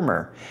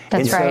farmer.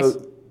 That's right.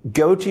 So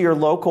go to your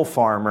local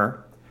farmer.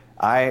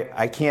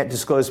 I can't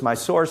disclose my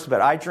source,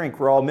 but I drink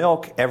raw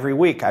milk every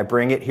week. I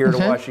bring it here to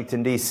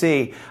Washington,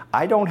 D.C.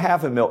 I don't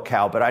have a milk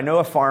cow, but I know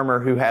a farmer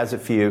who has a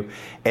few.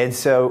 And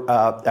so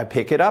I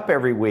pick it up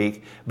every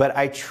week. But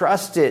I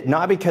trust it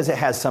not because it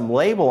has some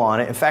label on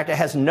it. In fact, it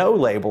has no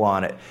label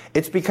on it.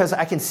 It's because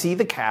I can see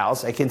the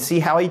cows. I can see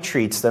how he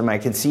treats them. I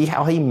can see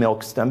how he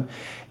milks them.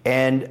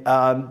 And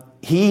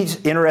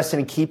he's interested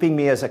in keeping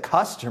me as a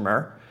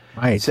customer.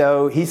 Right.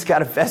 So he's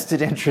got a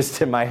vested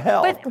interest in my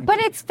health. But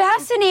it's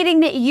fascinating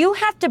that you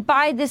have to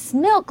buy this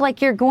milk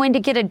like you're going to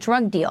get a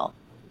drug deal.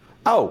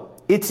 Oh,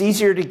 it's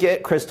easier to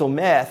get crystal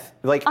meth.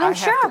 I'm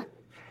sure.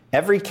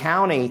 Every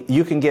county,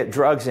 you can get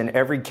drugs in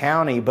every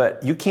county,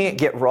 but you can't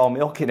get raw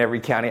milk in every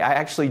county. I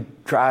actually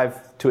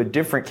drive to a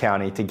different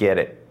county to get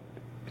it.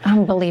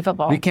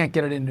 Unbelievable. We can't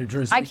get it in New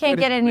Jersey. I can't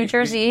get it in New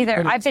Jersey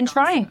either. I've been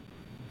trying.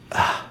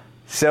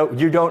 So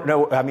you don't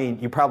know,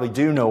 you probably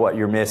do know what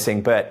you're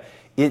missing, but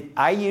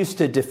I used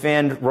to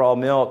defend raw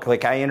milk.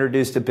 I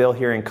introduced a bill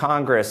here in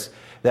Congress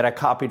that I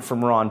copied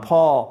from Ron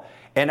Paul,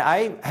 and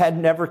I had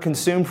never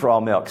consumed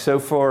raw milk. So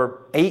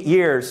for 8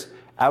 years,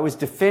 I was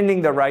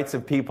defending the rights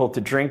of people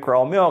to drink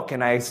raw milk,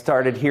 and I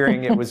started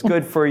hearing it was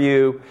good for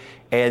you.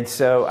 And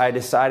so I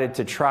decided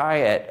to try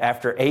it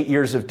after 8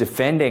 years of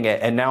defending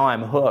it, and now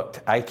I'm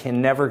hooked. I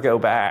can never go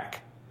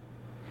back.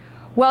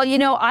 Well,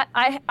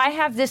 I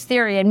have this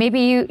theory, and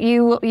maybe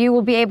you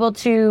will be able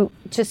to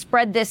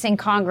spread this in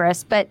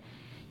Congress, but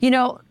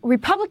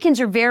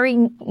Republicans are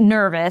very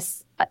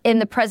nervous in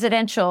the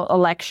presidential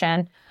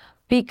election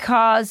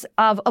because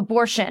of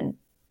abortion.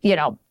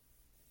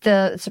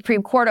 The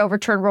Supreme Court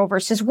overturned Roe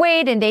versus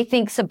Wade, and they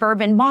think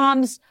suburban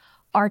moms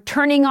are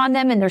turning on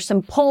them. And there's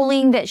some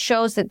polling that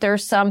shows that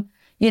there's some,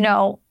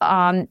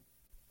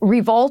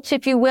 revolt,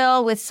 if you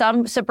will, with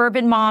some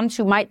suburban moms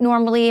who might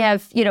normally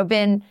have,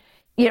 been,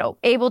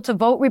 able to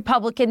vote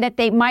Republican, that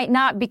they might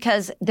not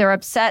because they're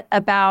upset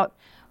about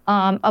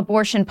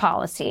abortion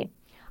policy.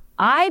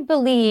 I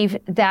believe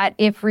that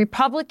if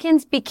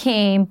Republicans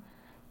became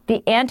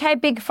the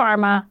anti-big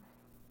pharma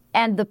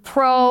and the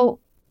pro,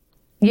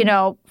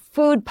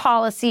 food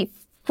policy,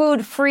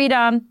 food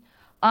freedom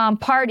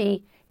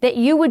party, that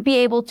you would be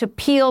able to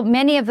peel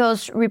many of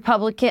those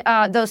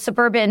those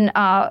suburban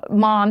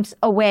moms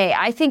away.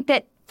 I think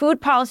that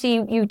food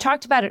policy, you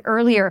talked about it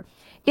earlier,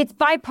 it's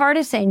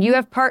bipartisan. You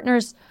have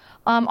partners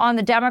on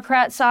the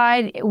Democrat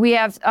side. We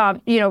have,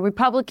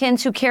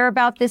 Republicans who care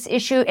about this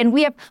issue, and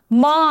we have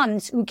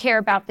moms who care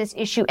about this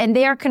issue, and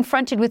they are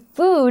confronted with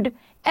food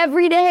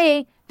every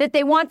day that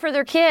they want for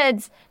their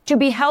kids to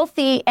be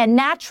healthy and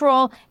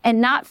natural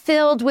and not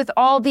filled with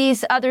all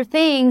these other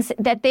things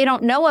that they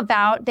don't know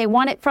about. They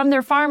want it from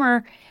their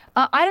farmer.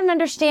 I don't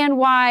understand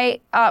why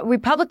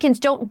Republicans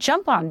don't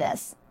jump on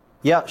this.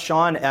 Yeah,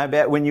 Sean, I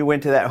bet when you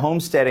went to that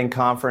homesteading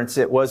conference,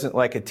 it wasn't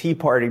like a Tea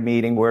Party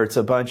meeting where it's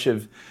a bunch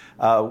of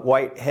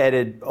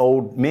white-headed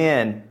old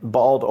men,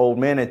 bald old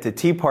men at the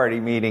Tea Party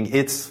meeting.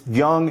 It's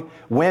young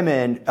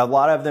women. A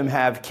lot of them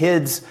have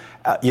kids,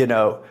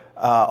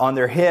 on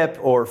their hip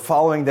or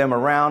following them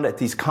around at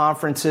these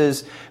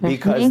conferences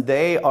because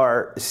they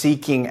are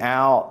seeking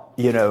out,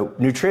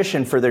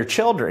 nutrition for their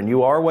children.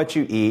 You are what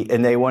you eat,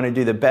 and they want to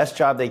do the best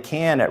job they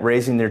can at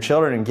raising their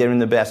children and giving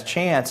them the best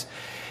chance.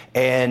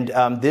 And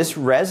this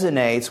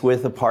resonates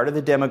with a part of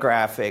the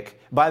demographic.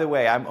 By the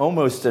way, I'm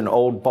almost an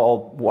old,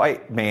 bald,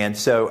 white man,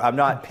 so I'm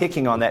not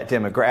picking on that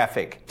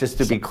demographic, just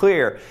to be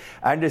clear.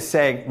 I'm just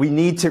saying we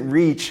need to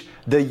reach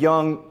the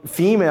young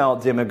female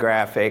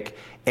demographic,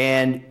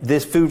 and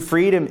this food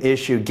freedom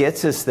issue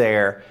gets us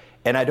there.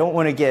 And I don't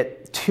want to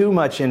get too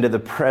much into the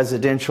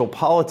presidential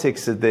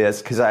politics of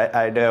this because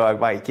I know I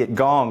might get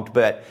gonged,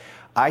 but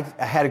I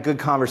had a good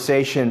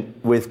conversation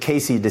with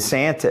Casey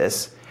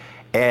DeSantis,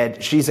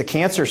 and she's a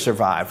cancer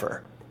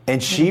survivor,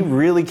 and she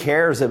really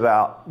cares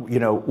about,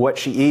 what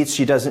she eats.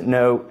 She doesn't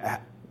know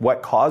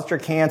what caused her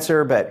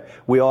cancer, but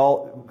we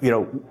all,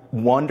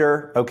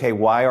 wonder, okay,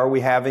 why are we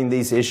having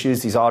these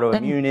issues, these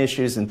autoimmune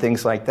issues and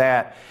things like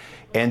that?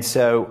 And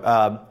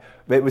so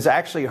it was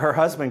actually her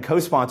husband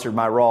co-sponsored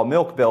my raw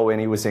milk bill when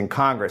he was in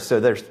Congress.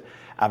 So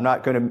I'm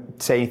not going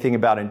to say anything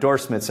about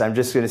endorsements. I'm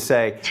just going to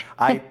say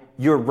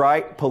you're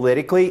right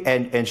politically.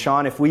 And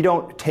Sean, if we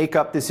don't take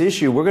up this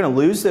issue, we're going to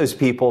lose those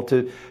people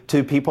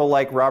to people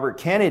like Robert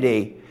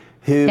Kennedy,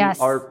 who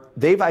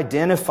they've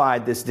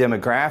identified this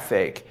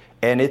demographic.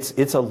 And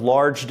it's a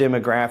large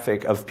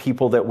demographic of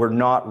people that we're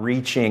not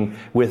reaching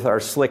with our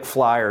slick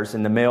flyers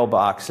in the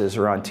mailboxes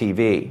or on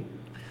TV.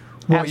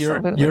 Well,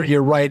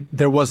 you're right.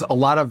 There was a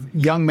lot of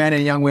young men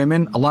and young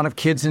women, a lot of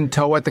kids in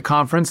tow at the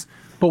conference.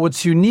 But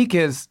what's unique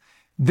is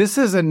this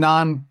is a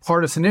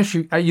nonpartisan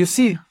issue. You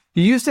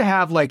used to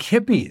have like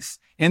hippies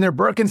in their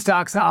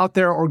Birkenstocks out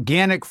there,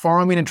 organic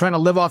farming and trying to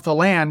live off the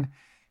land.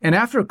 And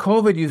after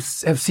COVID, you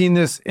have seen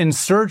this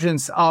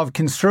insurgence of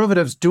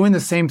conservatives doing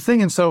the same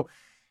thing. And so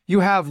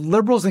you have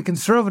liberals and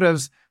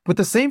conservatives with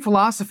the same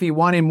philosophy,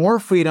 wanting more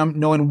freedom,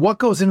 knowing what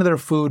goes into their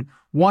food,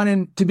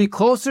 wanting to be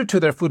closer to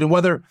their food, and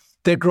whether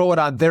they grow it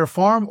on their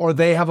farm or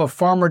they have a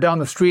farmer down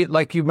the street,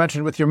 like you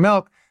mentioned with your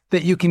milk,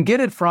 that you can get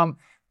it from.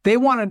 They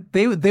want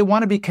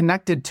to be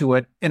connected to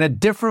it in a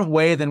different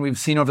way than we've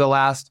seen over the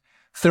last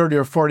 30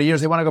 or 40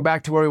 years. They want to go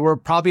back to where we were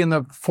probably in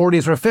the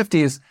 40s or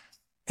 50s.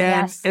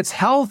 And it's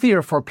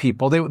healthier for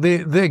people. They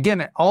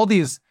again, all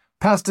these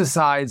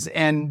pesticides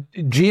and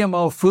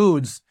GMO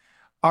foods,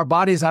 our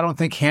bodies, I don't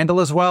think, handle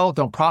as well,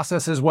 don't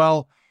process as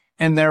well.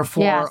 And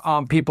therefore,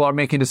 people are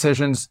making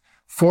decisions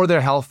for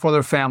their health, for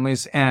their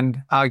families,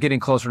 and getting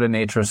closer to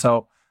nature.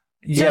 So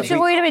wait a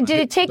minute. Did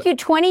it take you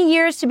 20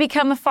 years to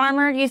become a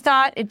farmer, you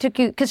thought? It took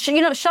you, because,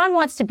 Sean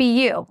wants to be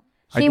you.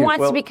 He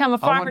wants to become a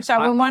farmer, so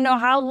I want to know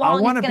how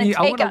long it's going to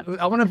take him.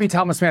 I want to be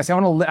Thomas Massie. I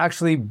want to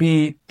actually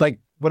be like,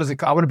 what is it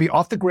called? I want to be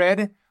off the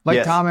grid,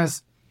 like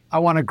Thomas. I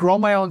want to grow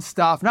my own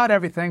stuff, not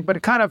everything,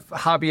 but kind of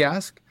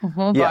hobby-esque.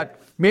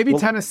 But maybe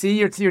Tennessee,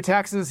 your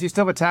taxes, you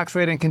still have a tax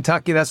rate in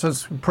Kentucky. That's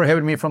what's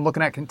prohibited me from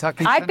looking at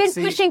Kentucky. I've been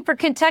pushing for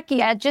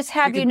Kentucky. I just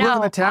have you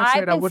know. I've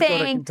been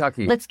saying,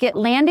 let's get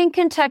land in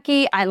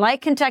Kentucky. I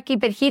like Kentucky,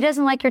 but he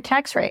doesn't like your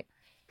tax rate.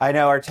 I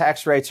know our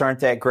tax rates aren't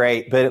that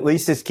great, but at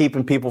least it's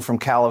keeping people from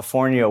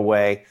California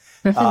away.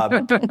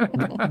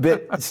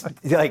 But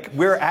like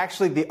we're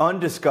actually the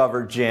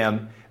undiscovered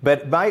gem.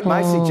 But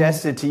my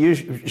suggestion to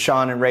you,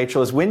 Sean and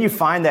Rachel, is when you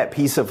find that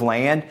piece of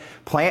land,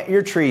 plant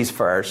your trees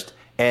first,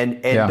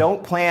 and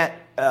don't plant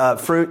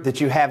fruit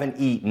that you haven't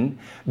eaten.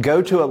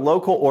 Go to a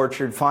local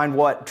orchard, find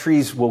what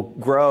trees will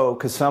grow,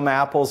 because some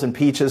apples and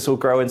peaches will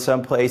grow in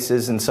some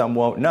places and some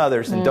won't in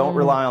others. And don't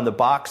rely on the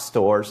box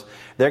stores.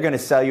 They're going to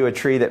sell you a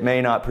tree that may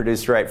not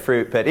produce the right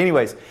fruit. But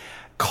anyways,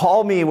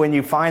 call me when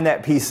you find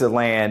that piece of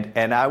land,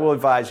 and I will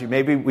advise you.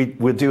 Maybe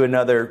we'll do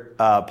another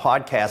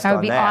podcast on that. That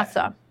would be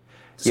awesome.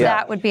 So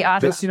that would be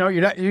awesome.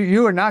 But,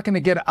 you are not going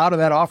to get out of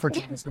that offer.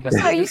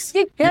 So you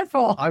be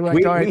careful.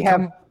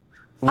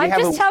 I'm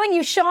just telling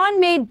you, Sean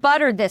made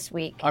butter this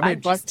week. I'm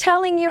just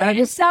telling you,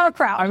 and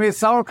sauerkraut. I made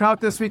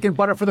sauerkraut this week and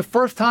butter for the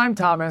first time,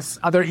 Thomas.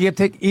 You have to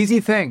take easy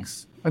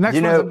things. The next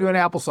one I'm doing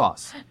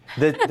applesauce.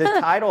 The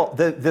title,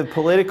 the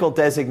political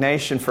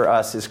designation for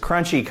us is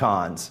Crunchy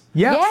Cons.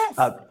 Yes.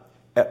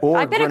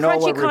 I've been a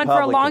Crunchy Con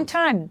for a long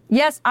time.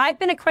 Yes, I've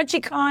been a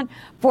Crunchy Con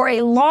for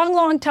a long,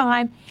 long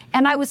time.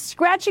 And I was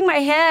scratching my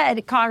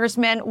head,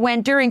 Congressman,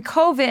 when during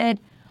COVID,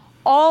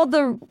 all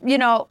the,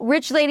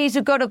 rich ladies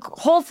who go to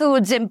Whole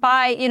Foods and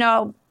buy,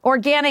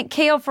 organic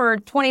kale for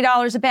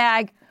 $20 a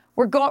bag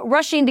were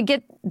rushing to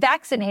get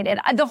vaccinated.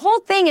 The whole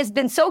thing has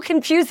been so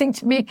confusing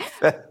to me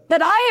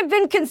that I have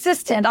been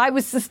consistent. I've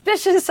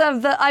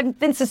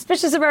been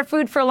suspicious of our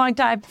food for a long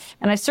time,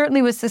 and I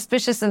certainly was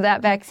suspicious of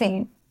that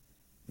vaccine.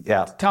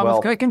 Yeah.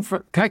 Thomas,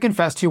 can I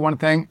confess to you one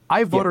thing?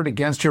 I voted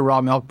against your raw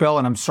milk bill,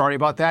 and I'm sorry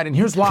about that. And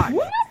here's why.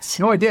 What?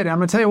 No, I did. And I'm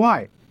going to tell you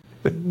why.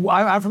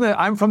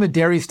 I'm from the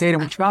dairy state in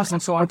Wisconsin,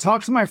 so I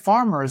talked to my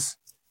farmers,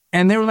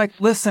 and they were like,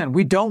 listen,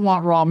 we don't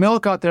want raw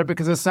milk out there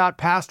because it's not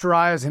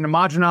pasteurized and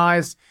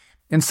homogenized,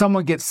 and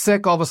someone gets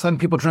sick, all of a sudden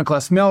people drink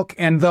less milk.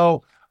 And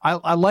though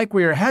I like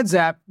where your head's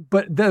at,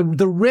 but the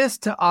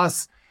risk to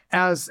us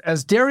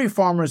as dairy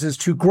farmers is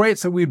too great.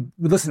 So we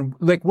listen,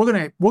 like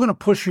we're gonna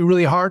push you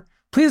really hard.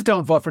 Please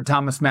don't vote for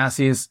Thomas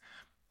Massie's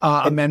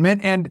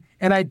amendment. And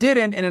I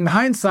didn't. And in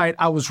hindsight,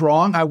 I was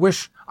wrong. I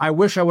wish I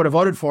would have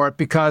voted for it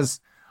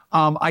because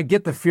I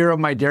get the fear of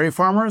my dairy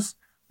farmers.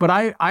 But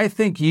I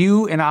think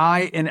you and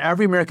I and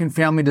every American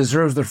family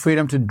deserves the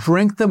freedom to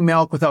drink the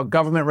milk without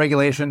government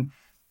regulation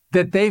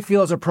that they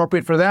feel is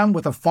appropriate for them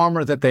with a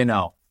farmer that they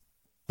know.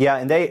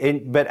 Yeah,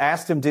 but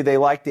ask them, do they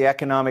like the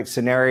economic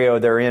scenario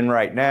they're in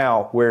right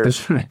now, where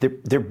some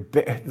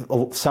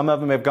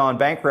of them have gone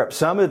bankrupt.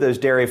 Some of those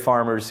dairy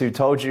farmers who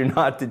told you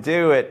not to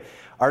do it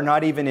are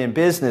not even in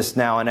business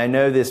now, and I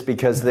know this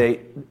because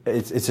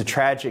it's a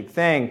tragic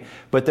thing,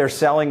 but they're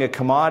selling a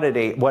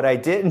commodity. What I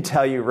didn't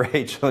tell you,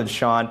 Rachel and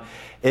Sean,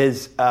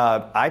 is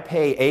I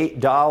pay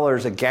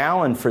 $8 a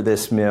gallon for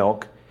this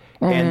milk.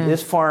 And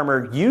this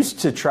farmer used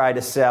to try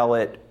to sell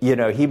it,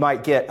 he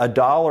might get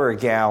 $1 a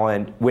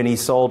gallon when he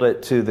sold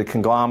it to the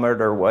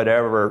conglomerate or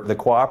whatever, the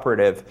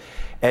cooperative.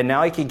 And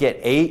now he can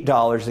get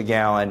 $8 a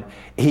gallon.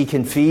 He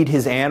can feed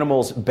his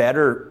animals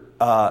better,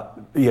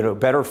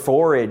 better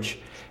forage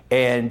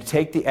and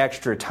take the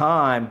extra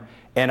time.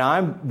 And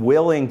I'm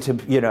willing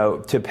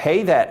to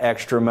pay that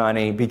extra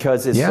money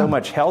because it's so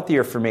much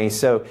healthier for me.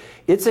 So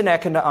it's an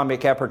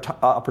economic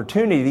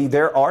opportunity.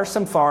 There are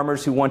some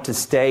farmers who want to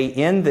stay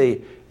in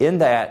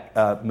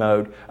that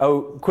mode.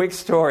 Oh, quick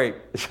story,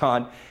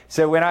 Sean.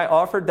 So when I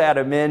offered that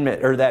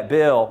amendment or that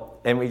bill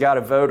and we got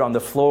a vote on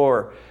the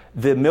floor,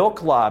 the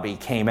milk lobby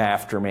came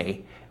after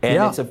me.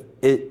 And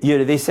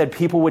they said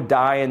people would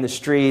die in the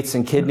streets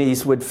and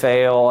kidneys would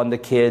fail on the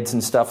kids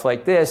and stuff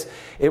like this.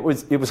 It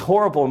was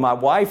horrible. My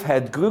wife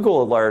had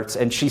Google alerts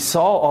and she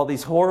saw all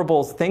these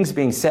horrible things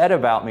being said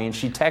about me and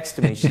she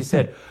texted me. She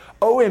said,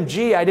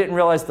 OMG, I didn't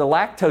realize the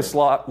lactose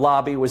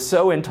lobby was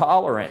so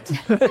intolerant.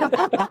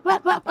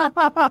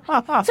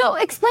 So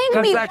explain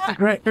to me. That's actually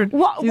great.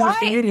 She's a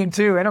Canadian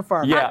too and a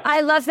farmer. Yeah. I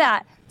love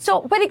that.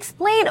 So, but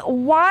explain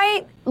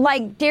why,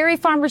 dairy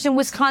farmers in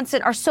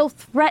Wisconsin are so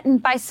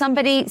threatened by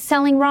somebody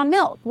selling raw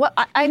milk.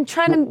 I'm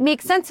trying to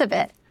make sense of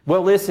it.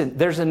 Well, listen,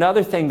 there's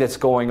another thing that's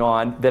going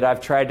on that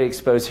I've tried to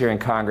expose here in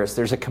Congress.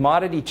 There's a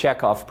commodity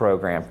checkoff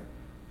program.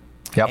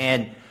 Yep.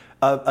 And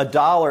a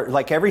dollar,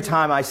 every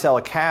time I sell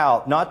a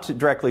cow, not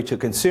directly to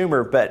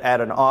consumer, but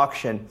at an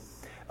auction,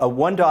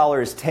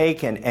 $1 is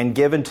taken and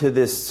given to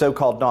this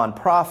so-called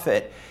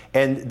nonprofit.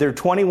 And there are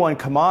 21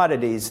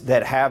 commodities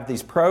that have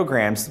these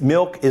programs.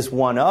 Milk is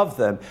one of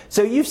them.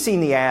 So you've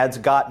seen the ads,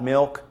 Got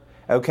Milk,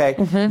 okay?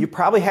 You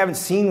probably haven't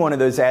seen one of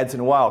those ads in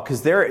a while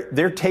because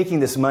they're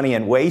taking this money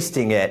and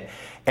wasting it.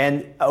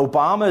 And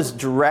Obama's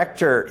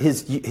director,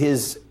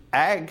 his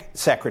ag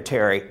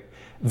secretary,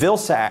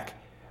 Vilsack,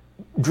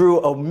 drew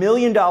 $1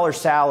 million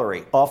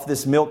salary off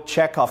this milk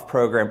checkoff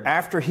program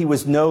after he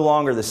was no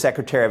longer the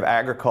Secretary of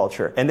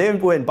Agriculture. And then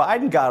when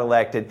Biden got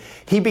elected,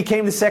 he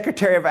became the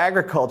Secretary of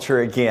Agriculture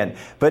again.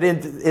 But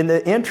in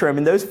the interim,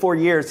 in those 4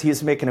 years, he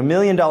is making $1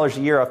 million a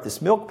year off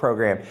this milk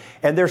program.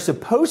 And they're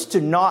supposed to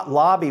not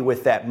lobby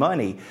with that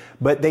money,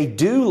 but they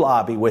do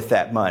lobby with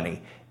that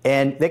money.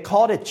 And they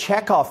call it a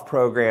checkoff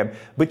program,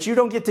 but you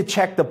don't get to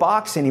check the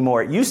box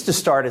anymore. It used to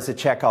start as a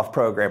checkoff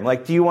program.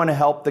 Do you want to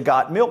help the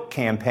Got Milk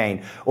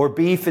campaign? Or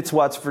beef, it's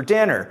what's for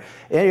dinner.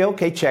 And,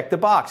 okay, check the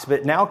box.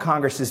 But now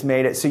Congress has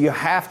made it so you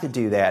have to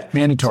do that.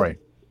 Mandatory.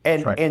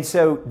 And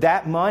so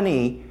that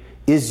money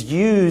is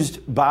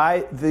used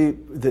by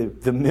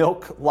the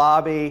milk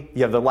lobby,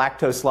 the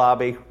lactose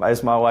lobby,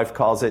 as my wife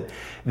calls it,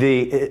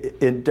 the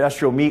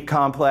industrial meat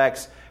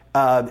complex,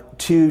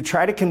 to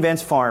try to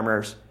convince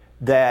farmers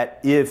that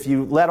if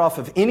you let off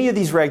of any of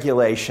these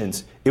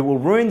regulations, it will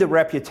ruin the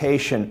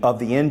reputation of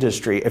the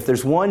industry if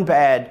there's one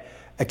bad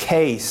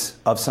case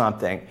of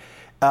something.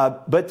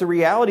 But the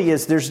reality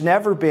is there's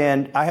never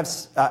been, I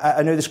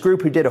know this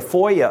group who did a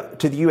FOIA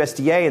to the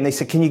USDA, and they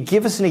said, can you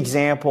give us an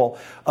example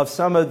of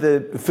some of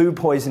the food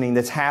poisoning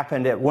that's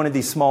happened at one of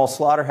these small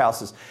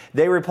slaughterhouses?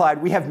 They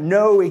replied, we have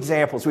no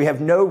examples. We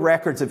have no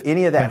records of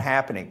any of that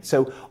happening.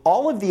 So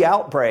all of the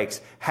outbreaks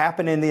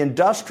happen in the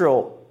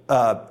industrial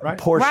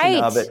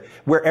portion of it,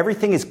 where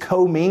everything is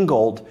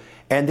commingled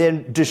and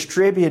then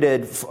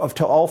distributed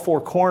to all four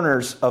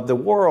corners of the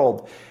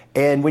world.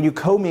 And when you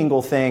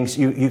commingle things,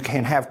 you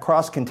can have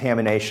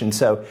cross-contamination.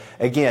 So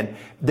again,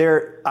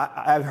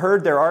 I've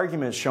heard their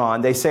arguments,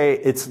 Sean. They say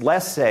it's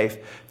less safe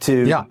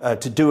to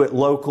do it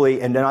locally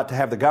and not to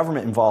have the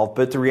government involved.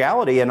 But the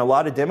reality, and a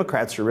lot of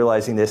Democrats are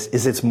realizing this,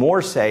 is it's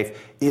more safe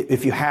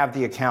if you have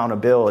the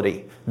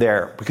accountability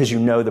there because you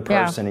know the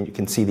person and you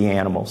can see the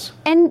animals.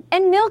 And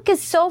milk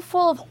is so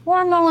full of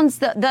hormones.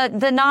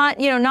 The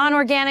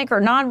non-organic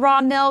or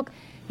non-raw milk.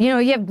 You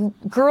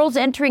have girls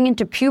entering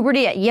into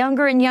puberty at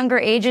younger and younger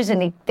ages,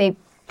 and they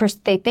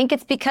think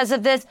it's because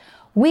of this.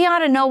 We ought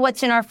to know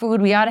what's in our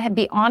food. We ought to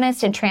be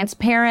honest and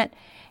transparent,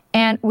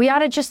 and we ought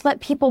to just let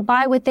people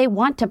buy what they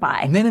want to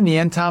buy. And then in the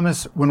end,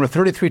 Thomas, when we're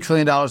 $33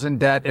 trillion in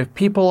debt, if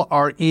people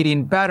are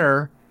eating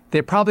better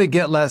they probably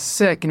get less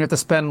sick, and you have to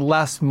spend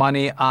less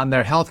money on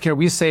their health care.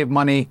 We save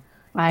money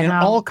in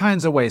all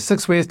kinds of ways.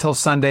 6 ways till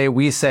Sunday,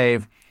 we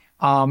save.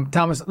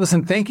 Thomas,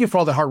 listen, thank you for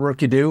all the hard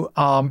work you do.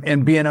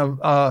 And being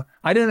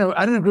I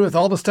didn't agree with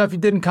all the stuff you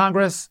did in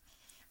Congress,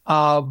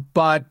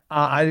 but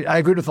I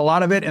agreed with a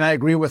lot of it, and I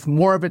agree with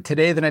more of it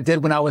today than I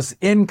did when I was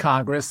in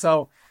Congress.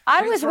 So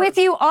I was with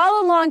you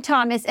all along,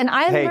 Thomas, and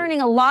I'm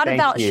learning a lot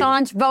about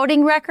Sean's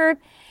voting record.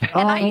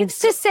 And I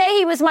used to say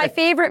he was my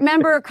favorite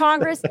member of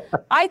Congress.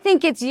 I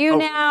think it's you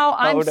now.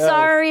 I'm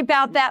sorry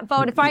about that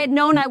vote. If I had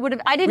known, I would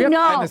have. I didn't know. We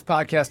have to end this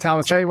podcast,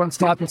 Thomas. Everyone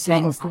stop this.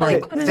 Send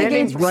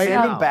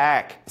him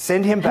back.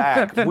 Send him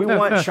back. We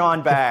want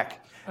Sean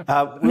back. We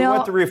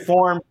want the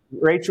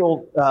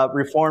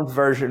reformed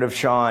version of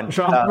Sean.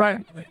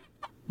 Right.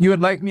 You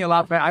would like me a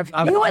lot better.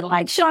 You would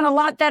like Sean a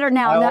lot better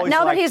now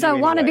that he's a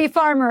wannabe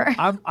farmer.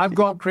 I've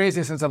gone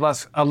crazy since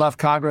I left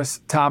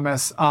Congress,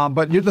 Thomas.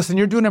 But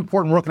you're doing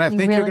important work, and I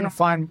think you're going to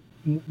find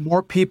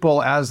more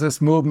people as this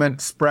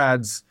movement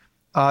spreads,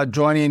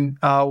 joining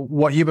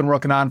what you've been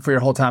working on for your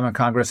whole time in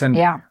Congress.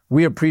 And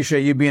we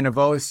appreciate you being a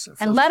voice.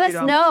 And let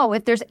us know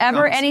if there's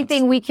ever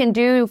anything we can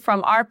do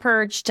from our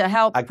perch to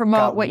help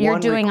promote what you're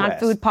doing on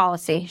food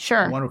policy.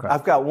 Sure.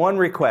 I've got one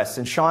request,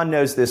 and Sean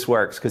knows this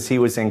works because he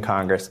was in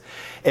Congress.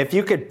 If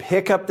you could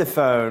pick up the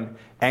phone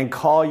and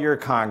call your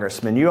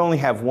congressman. You only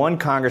have one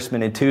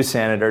congressman and two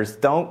senators.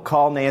 Don't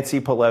call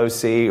Nancy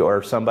Pelosi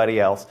or somebody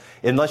else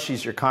unless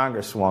she's your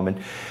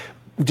congresswoman.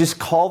 Just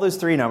call those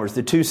three numbers,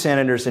 the two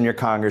senators and your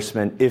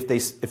congressman.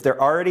 If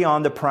they're already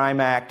on the Prime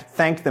Act,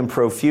 thank them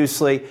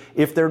profusely.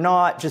 If they're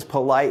not, just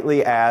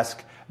politely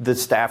ask the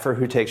staffer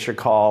who takes your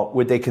call,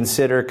 would they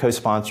consider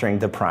co-sponsoring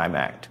the Prime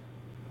Act?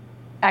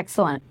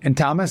 Excellent. And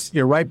Thomas,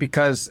 you're right,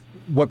 because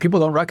what people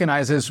don't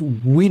recognize is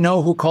we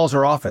know who calls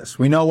our office.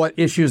 We know what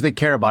issues they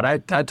care about. I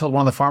told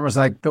one of the farmers,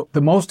 like,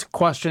 the most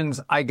questions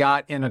I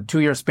got in a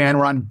 2-year span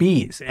were on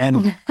bees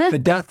and the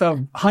death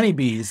of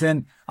honeybees.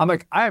 And I'm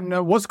like, I have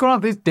no, what's going on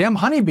with these damn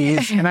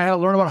honeybees? And I had to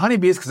learn about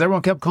honeybees because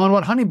everyone kept calling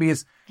about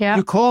honeybees. Yeah.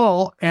 You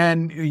call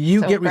and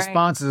you get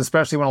responses,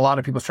 especially when a lot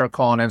of people start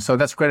calling in. So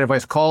that's great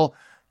advice. Call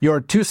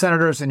your two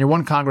senators and your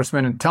one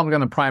congressman and tell them to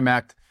get on the Prime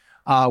Act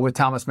with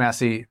Thomas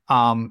Massie.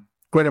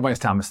 Great advice,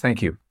 Thomas.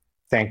 Thank you.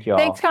 Thank you all.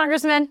 Thanks,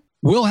 Congressman.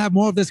 We'll have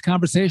more of this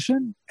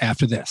conversation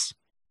after this.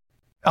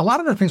 A lot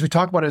of the things we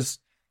talk about is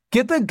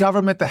get the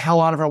government the hell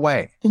out of our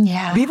way.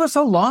 Yeah. Leave us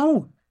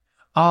alone,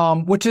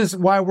 which is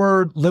why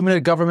we're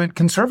limited government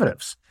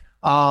conservatives.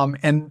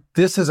 And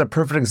this is a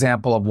perfect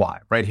example of why,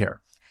 right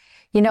here.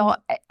 You know,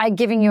 I'm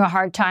giving you a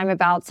hard time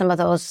about some of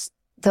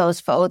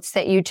those votes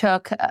that you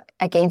took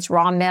against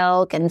raw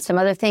milk and some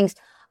other things.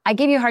 I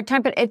give you a hard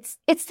time, but it's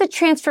the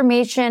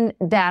transformation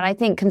that I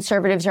think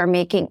conservatives are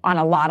making on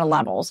a lot of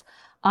levels.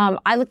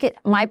 I look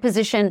at my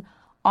position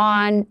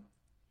on,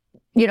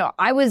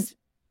 I was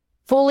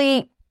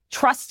fully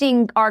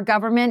trusting our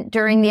government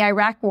during the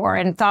Iraq war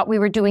and thought we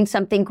were doing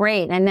something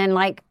great. And then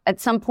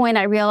at some point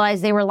I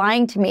realized they were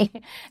lying to me.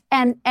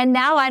 And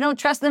now I don't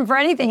trust them for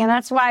anything. And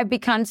that's why I've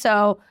become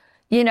so,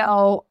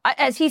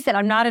 as he said,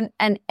 I'm not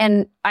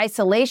an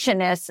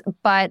isolationist,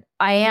 but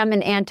I am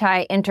an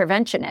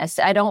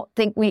anti-interventionist. I don't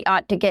think we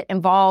ought to get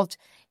involved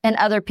in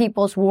other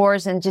people's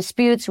wars and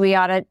disputes. We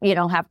ought to,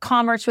 have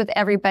commerce with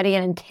everybody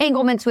and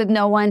entanglements with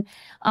no one.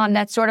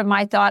 That's sort of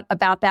my thought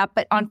about that.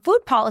 But on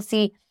food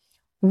policy,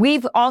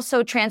 we've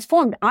also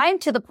transformed. I'm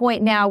to the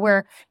point now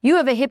where you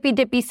have a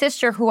hippy-dippy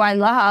sister who I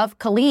love,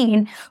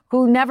 Colleen,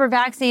 who never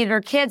vaccinated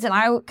her kids. And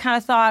I kind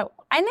of thought,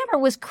 I never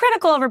was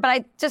critical of her,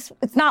 but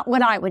it's not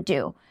what I would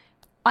do.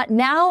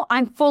 Now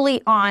I'm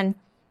fully on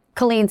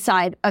Colleen's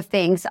side of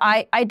things.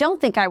 I don't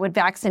think I would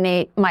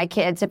vaccinate my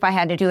kids if I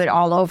had to do it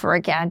all over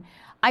again.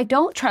 I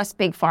don't trust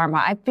Big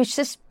Pharma.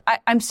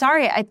 I'm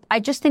sorry. I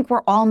just think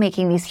we're all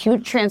making these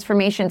huge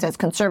transformations as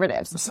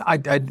conservatives.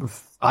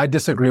 I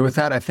disagree with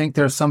that. I think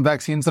there's some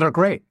vaccines that are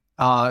great.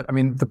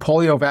 The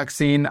polio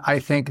vaccine, I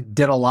think,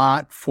 did a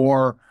lot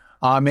for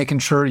making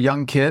sure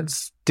young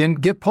kids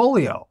didn't get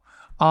polio.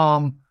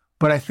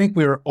 But I think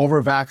we were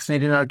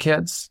over-vaccinating our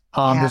kids.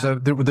 There's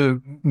the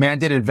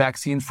mandated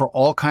vaccines for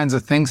all kinds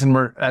of things. And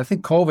I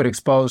think COVID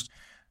exposed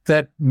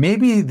that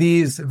maybe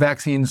these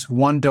vaccines,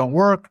 one, don't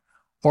work,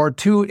 or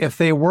two, if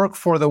they work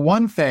for the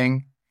one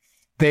thing,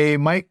 they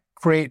might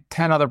create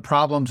 10 other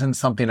problems in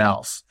something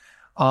else.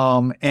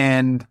 As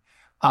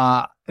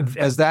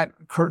that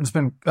curtain's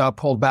been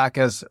pulled back,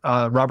 as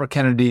Robert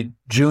Kennedy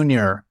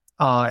Jr.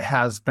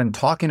 Has been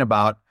talking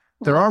about,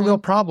 there are real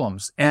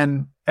problems.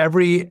 And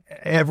every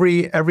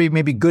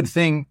maybe good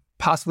thing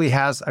possibly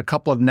has a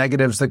couple of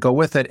negatives that go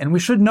with it. And we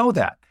should know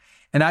that.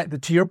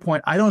 And to your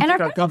point, I don't think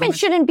our government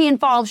shouldn't be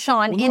involved,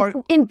 Sean,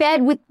 in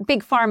bed with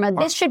Big Pharma.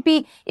 This should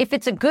be, if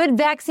it's a good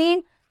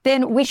vaccine,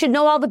 then we should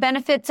know all the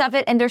benefits of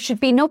it, and there should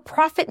be no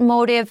profit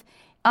motive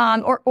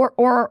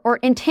or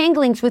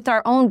entanglings with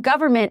our own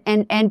government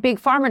and Big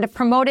Pharma to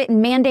promote it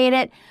and mandate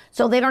it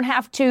so they don't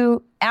have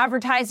to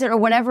advertise it or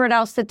whatever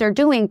else that they're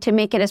doing to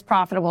make it as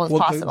profitable as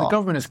possible. The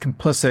government is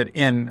complicit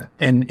in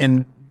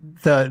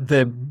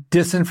the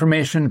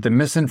disinformation, the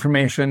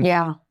misinformation,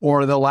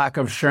 or the lack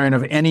of sharing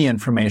of any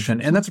information.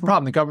 And that's a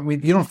problem. The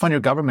government, you don't fund your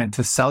government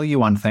to sell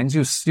you on things.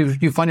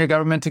 You fund your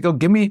government to go,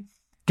 give me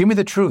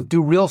the truth,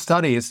 do real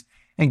studies,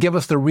 and give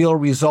us the real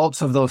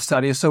results of those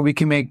studies so we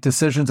can make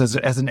decisions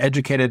as an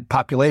educated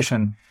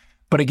population.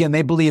 But again,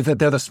 they believe that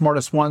they're the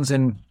smartest ones,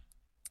 and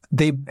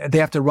they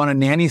have to run a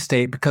nanny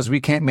state because we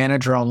can't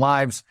manage our own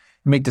lives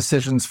and make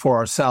decisions for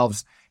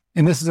ourselves.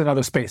 And this is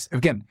another space.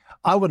 Again,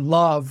 I would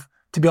love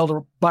to be able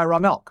to buy raw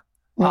milk.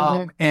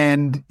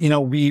 And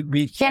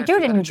we can't do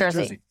it in New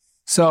Jersey.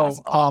 So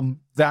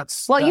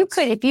you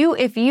could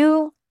if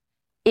you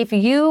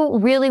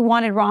really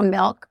wanted raw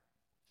milk.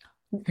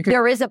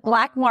 There is a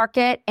black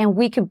market, and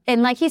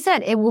like he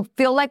said, it will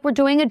feel like we're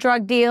doing a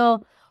drug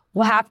deal.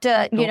 We'll have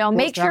to,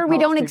 make sure we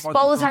don't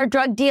expose our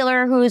drug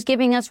dealer who's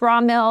giving us raw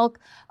milk.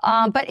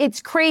 But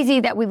it's crazy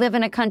that we live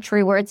in a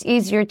country where it's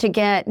easier to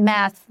get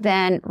meth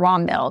than raw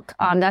milk.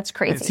 That's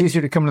crazy. It's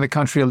easier to come into the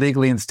country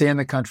illegally and stay in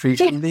the country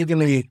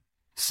illegally.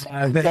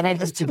 Then I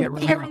just get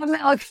raw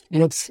milk.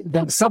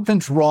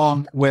 Something's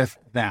wrong with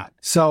that.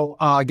 So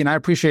again, I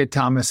appreciate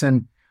Thomas,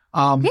 and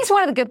he's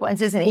one of the good ones,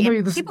 isn't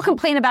he? People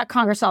complain about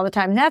Congress all the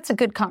time. That's a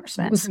good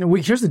congressman. Listen,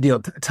 here's the deal.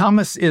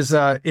 Thomas is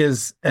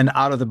an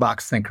out of the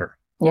box thinker.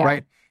 Yeah.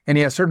 Right. And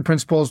he has certain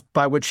principles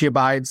by which he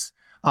abides.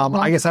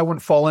 I guess I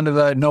wouldn't fall into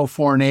the no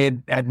foreign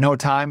aid at no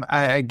time.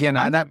 I'm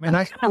leaning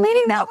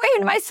that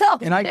way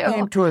myself. And I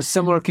came to a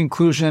similar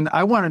conclusion.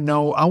 I want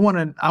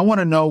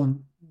to know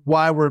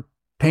why we're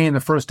paying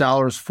the first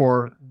dollars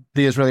for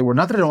the Israeli war.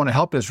 Not that I don't want to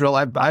help Israel.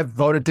 I've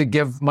voted to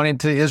give money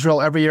to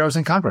Israel every year I was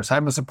in Congress.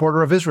 I'm a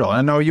supporter of Israel.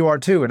 I know you are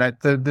too. And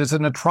there's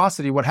an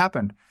atrocity what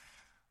happened.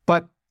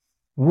 But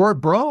we're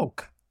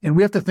broke. And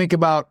we have to think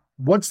about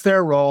what's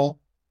their role,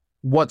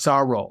 what's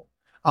our role?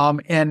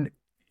 And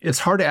it's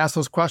hard to ask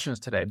those questions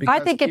today. Because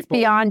I think it's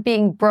beyond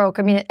being broke.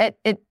 I mean,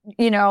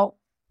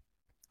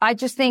 I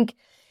just think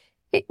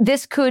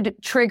this could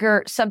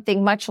trigger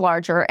something much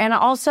larger. And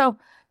also,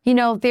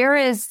 there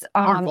is...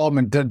 our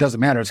involvement doesn't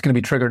matter. It's going to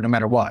be triggered no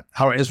matter what.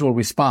 How Israel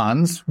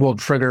responds will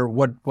trigger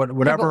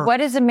whatever...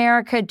 What is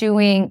America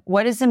doing?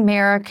 What is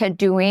America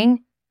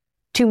doing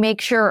to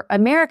make sure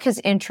America's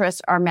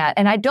interests are met?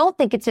 And I don't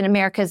think it's in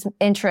America's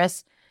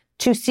interest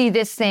to see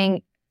this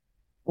thing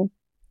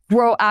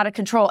grow out of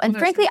control. And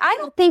frankly,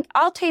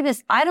 I'll tell you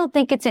this, I don't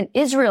think it's in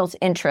Israel's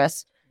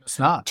interest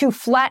to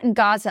flatten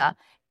Gaza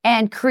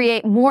and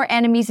create more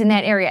enemies in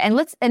that area.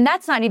 And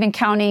that's not even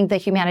counting the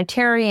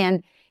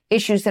humanitarian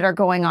issues that are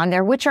going on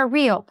there, which are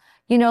real.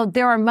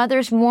 There are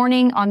mothers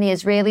mourning on the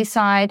Israeli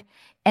side,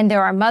 and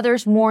there are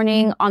mothers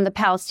mourning on the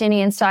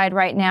Palestinian side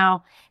right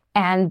now.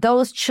 And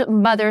those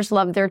mothers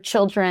love their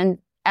children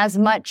as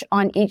much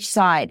on each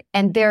side.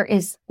 And there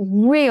is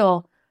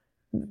real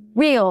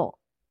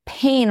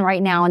pain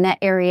right now in that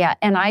area.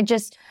 And I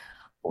just,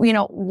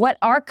 what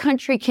our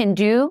country can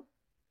do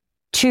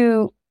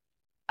to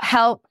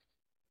help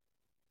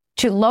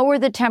to lower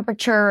the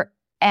temperature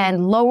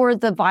and lower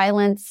the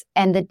violence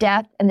and the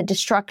death and the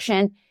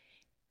destruction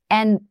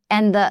and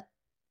the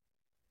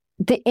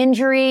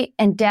injury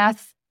and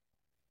death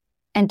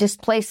and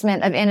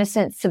displacement of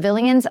innocent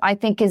civilians, I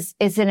think is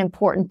an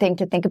important thing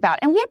to think about.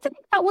 And we have to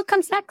think about what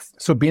comes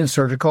next. So being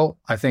surgical,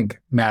 I think,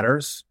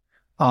 matters.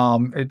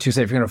 To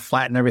say if you're going to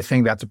flatten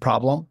everything, that's a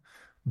problem.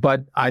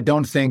 But I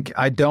don't think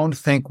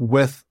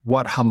with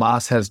what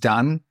Hamas has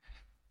done,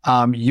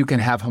 you can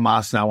have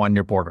Hamas now on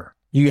your border.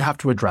 You have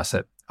to address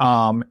it.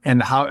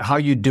 And how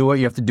you do it,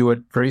 you have to do it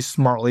very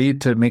smartly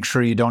to make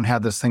sure you don't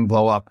have this thing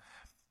blow up.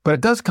 But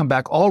it does come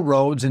back. All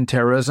roads in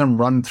terrorism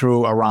run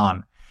through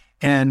Iran.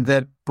 And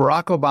that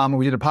Barack Obama,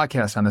 we did a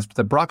podcast on this, but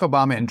that Barack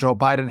Obama and Joe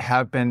Biden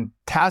have been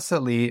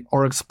tacitly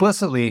or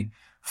explicitly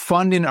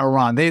funding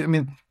Iran.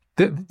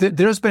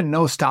 There's been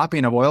no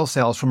stopping of oil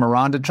sales from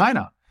Iran to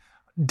China.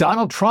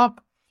 Donald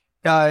Trump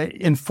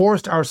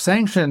enforced our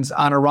sanctions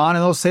on Iran,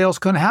 and those sales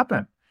couldn't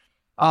happen.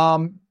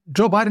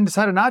 Joe Biden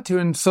decided not to,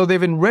 and so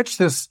they've enriched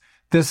this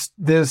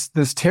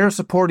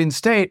terror-supporting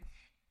state.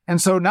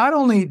 And so not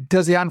only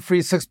does he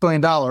unfreeze $6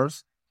 billion,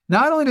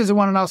 not only does he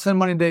want to now send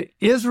money to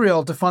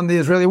Israel to fund the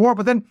Israeli war,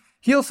 but then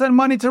he'll send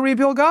money to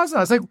rebuild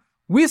Gaza. It's like,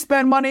 we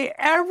spend money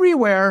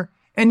everywhere,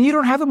 and you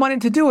don't have the money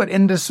to do it.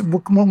 And this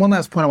one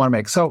last point I want to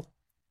make. So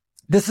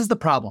this is the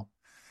problem.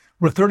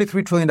 We're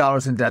 $33 trillion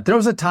in debt. There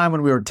was a time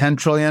when we were $10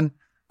 trillion.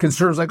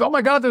 Conservatives like, oh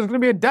my God, there's going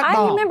to be a debt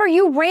bomb. I remember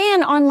you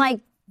ran on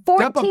like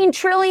 14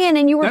 trillion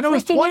and you were freaking out. Then it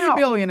was 20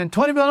 billion and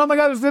 20 billion. Oh my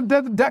God, there's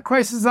the debt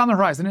crisis on the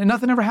horizon. And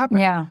nothing ever happened.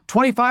 Yeah.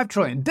 25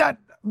 trillion. Debt,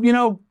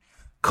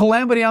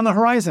 calamity on the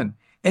horizon.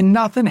 And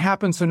nothing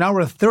happened. So now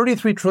we're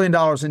 $33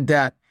 trillion in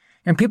debt.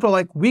 And people are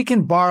like, we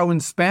can borrow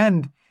and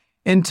spend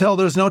until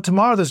there's no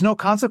tomorrow. There's no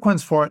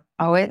consequence for it.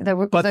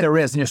 But there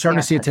is. And you're starting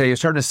to see it today. You're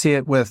starting to see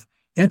it with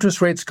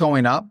interest rates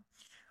going up.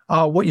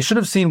 What you should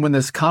have seen when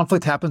this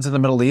conflict happens in the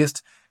Middle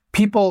East,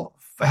 people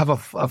have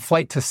a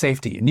flight to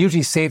safety. And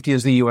usually safety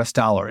is the U.S.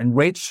 dollar. And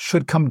rates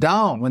should come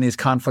down when these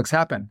conflicts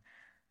happen.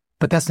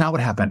 But that's not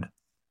what happened.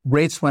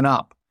 Rates went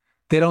up.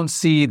 They don't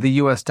see the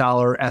U.S.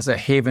 dollar as a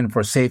haven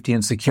for safety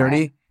and security.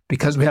 Right.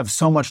 because we have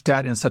so much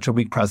debt and such a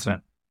weak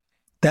president.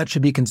 That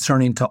should be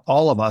concerning to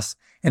all of us.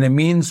 And it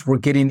means we're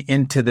getting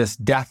into this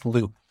death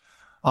loop.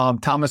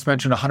 Thomas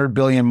mentioned 100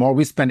 billion more.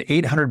 We spend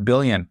 800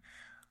 billion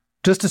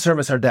just to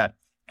service our debt.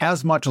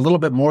 As much, a little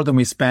bit more than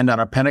we spend on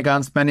our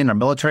Pentagon spending, our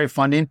military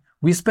funding.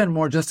 We spend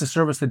more just to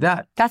service the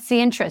debt. That's the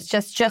interest,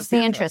 just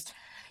the interest.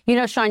 You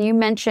know, Sean, you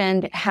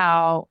mentioned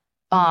how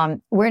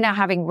we're now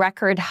having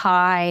record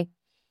high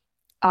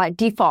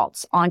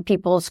defaults on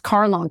people's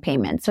car loan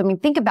payments. I mean,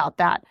 think about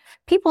that.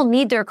 People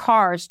need their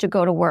cars to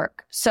go to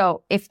work.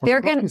 So if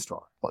they're going to,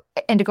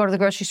 and to go to the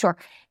grocery store.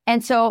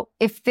 And so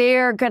if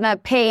they're going to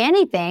pay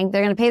anything,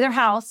 they're going to pay their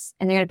house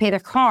and they're going to pay their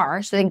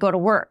car so they can go to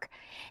work.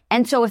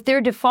 And so if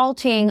they're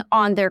defaulting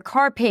on their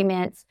car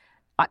payments,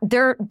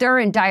 they're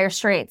in dire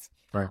straits.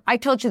 Right. I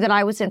told you that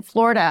I was in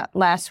Florida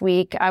last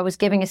week. I was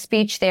giving a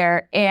speech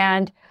there,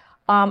 and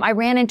I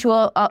ran into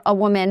a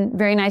woman,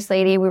 very nice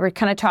lady. We were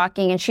kind of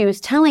talking, and she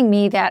was telling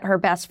me that her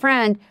best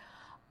friend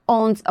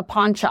owns a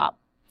pawn shop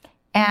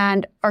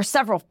or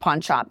several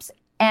pawn shops.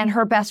 And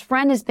her best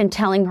friend has been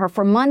telling her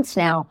for months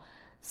now,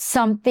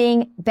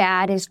 something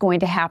bad is going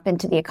to happen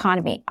to the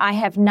economy. I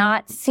have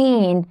not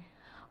seen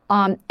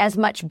as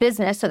much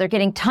business. So they're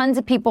getting tons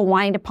of people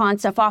wanting to pawn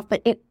stuff off.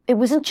 But it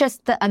wasn't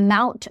just the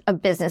amount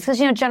of business. Because,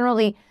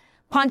 generally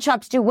pawn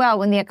shops do well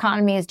when the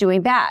economy is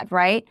doing bad,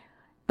 right?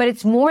 But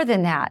it's more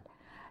than that.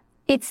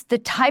 It's the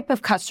type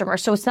of customer.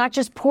 So it's not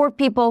just poor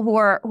people who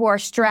are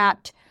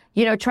strapped,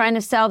 trying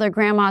to sell their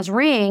grandma's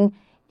ring.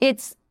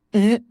 It's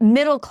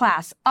middle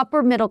class,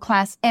 upper middle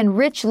class, and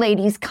rich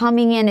ladies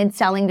coming in and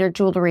selling their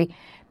jewelry.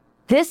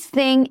 This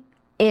thing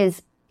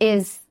is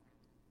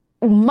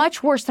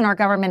much worse than our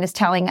government is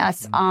telling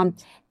us.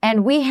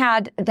 And we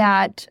had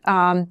that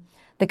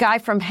the guy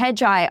from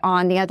Hedge Eye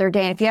on the other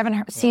day. And if you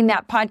haven't seen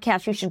that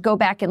podcast, you should go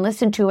back and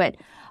listen to it.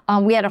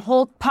 We had a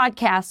whole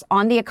podcast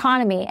on the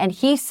economy, and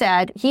he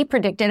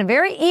predicted a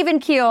very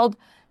even-keeled,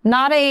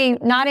 not a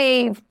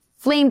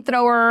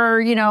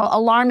flamethrower,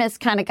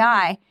 alarmist kind of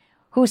guy,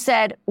 who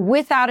said,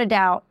 without a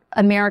doubt,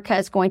 America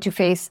is going to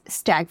face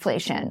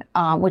stagflation,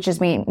 which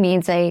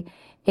means a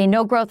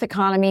no growth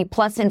economy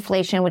plus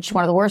inflation, which is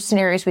one of the worst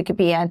scenarios we could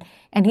be in.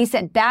 And he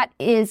said that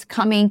is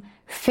coming.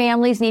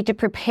 Families need to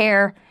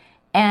prepare.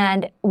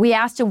 And we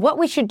asked him what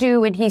we should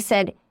do, and he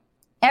said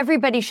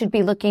everybody should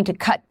be looking to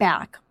cut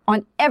back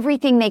on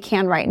everything they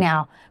can right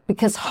now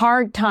because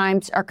hard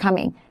times are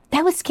coming.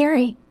 That was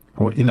scary.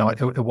 Well,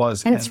 it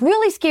was. And it's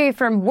really scary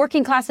for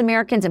working class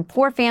Americans and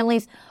poor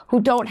families who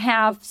don't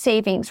have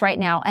savings right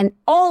now. And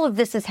all of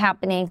this is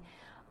happening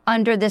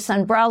under this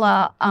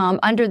umbrella,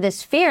 under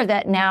this fear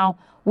that now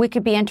we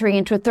could be entering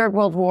into a third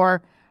world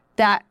war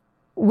that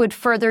would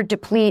further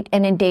deplete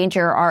and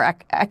endanger our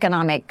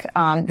economic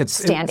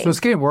standing. So it's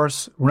getting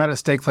worse. We're not at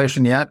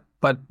stagflation yet,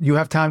 but you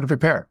have time to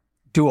prepare.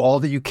 Do all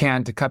that you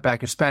can to cut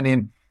back your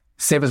spending.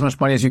 Save as much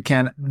money as you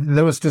can.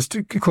 There was just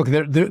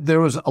quickly, there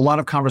was a lot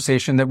of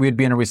conversation that we'd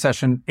be in a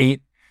recession 8-10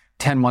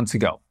 months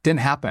ago.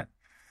 Didn't happen.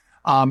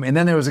 And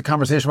then there was a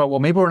conversation about,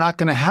 well, maybe we're not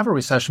going to have a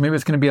recession. Maybe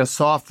it's going to be a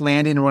soft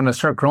landing and we're going to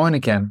start growing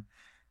again.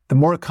 The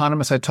more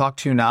economists I talk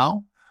to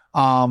now,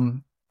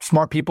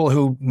 smart people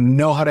who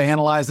know how to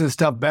analyze this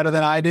stuff better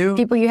than I do.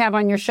 People you have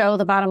on your show,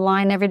 The Bottom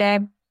Line, every day.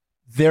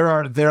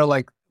 They're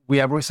like, we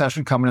have a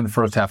recession coming in the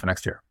first half of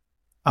next year.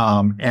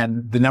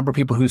 And the number of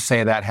people who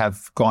say that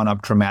have gone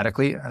up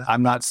dramatically.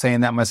 I'm not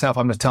saying that myself.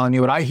 I'm just telling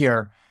you what I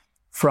hear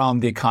from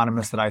the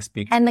economists that I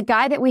speak to. And the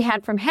guy that we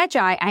had from Hedge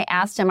Eye, I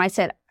asked him, I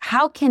said,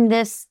 how can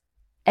this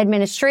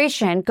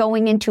administration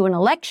going into an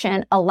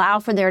election allow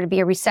for there to be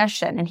a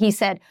recession? And he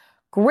said,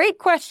 great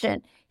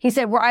question. He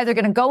said, we're either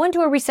going to go into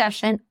a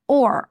recession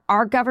or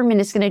our government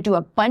is going to do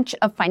a bunch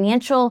of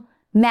financial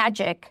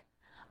magic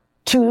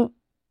to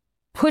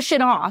push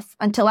it off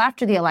until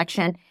after the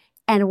election.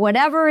 And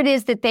whatever it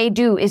is that they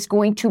do is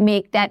going to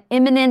make that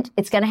imminent,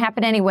 it's going to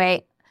happen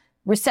anyway,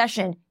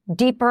 recession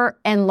deeper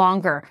and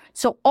longer.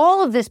 So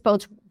all of this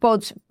bodes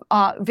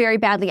very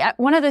badly.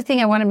 One other thing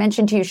I want to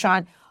mention to you,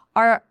 Sean,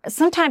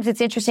 sometimes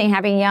it's interesting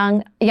having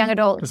young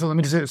adults. So let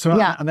me just say,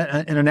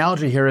 an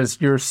analogy here is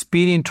you're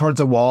speeding towards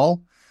a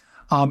wall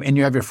and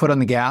you have your foot on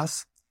the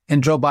gas,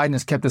 and Joe Biden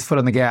has kept his foot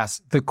on the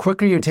gas. The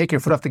quicker you take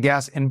your foot off the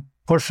gas and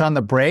push on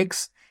the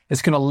brakes,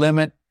 it's going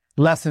to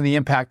lessen the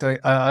impact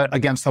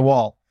against the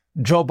wall.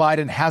 Joe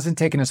Biden hasn't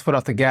taken his foot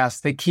off the gas.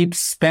 They keep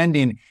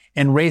spending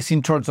and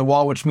racing towards the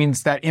wall, which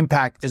means that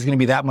impact is going to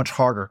be that much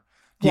harder.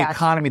 The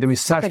economy, the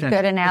recession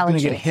is going to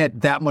get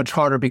hit that much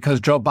harder because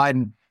Joe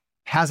Biden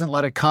hasn't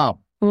let it come.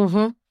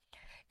 Mm-hmm.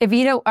 If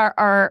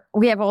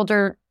we have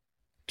older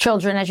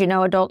children, as you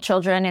know, adult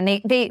children,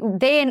 and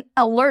they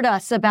alert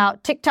us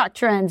about TikTok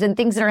trends and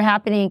things that are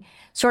happening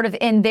sort of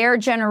in their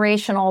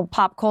generational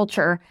pop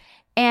culture.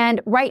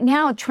 And right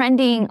now,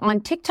 trending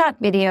on TikTok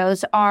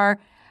videos are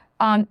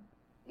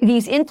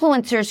these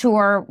influencers who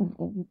are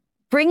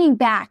bringing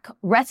back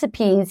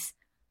recipes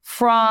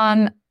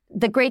from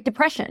the Great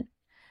Depression.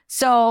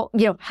 So,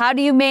 how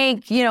do you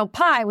make,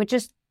 pie with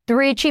just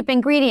 3 cheap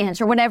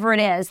ingredients or whatever it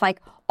is? Like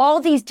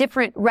all these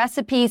different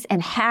recipes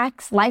and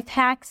hacks, life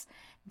hacks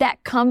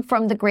that come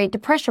from the Great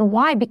Depression.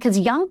 Why? Because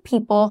young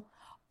people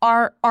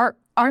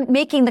aren't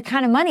making the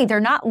kind of money. They're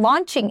not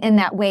launching in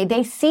that way.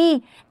 They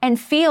see and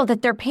feel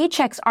that their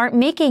paychecks aren't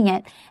making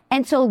it.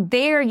 And so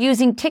they're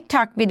using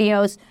TikTok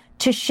videos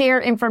to share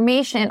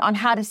information on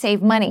how to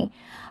save money.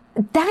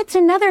 That's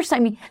another sign.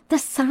 I mean, the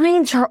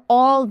signs are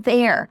all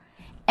there.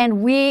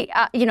 And we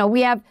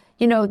have,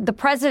 the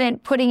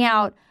president putting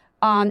out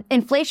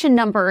inflation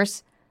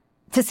numbers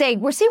to say,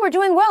 we're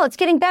doing well. It's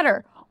getting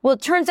better. Well,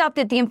 it turns out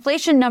that the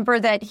inflation number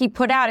that he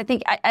put out,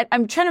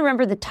 I'm trying to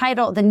remember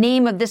the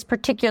name of this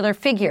particular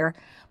figure.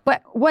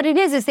 But what it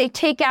is they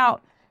take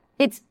out,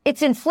 it's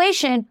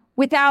inflation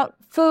without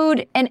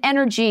food and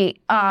energy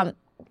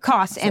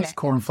costs in it.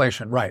 Core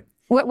inflation, right.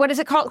 What is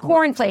it called?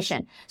 Core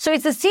inflation. So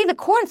it's the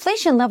core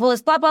inflation level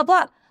is blah, blah,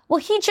 blah. Well,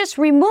 he just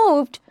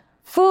removed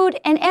food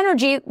and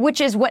energy, which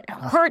is what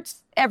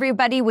hurts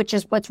everybody, which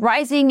is what's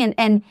rising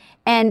and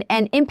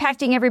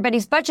impacting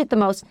everybody's budget the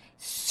most.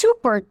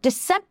 Super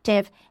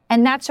deceptive.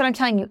 And that's what I'm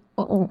telling you.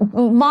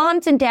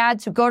 Moms and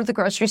dads who go to the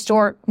grocery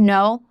store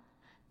know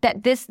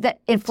that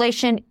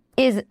inflation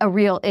is a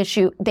real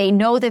issue. They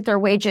know that their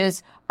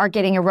wages are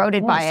getting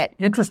eroded by it.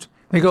 Interesting.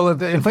 They go,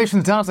 the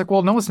inflation's down. It's like,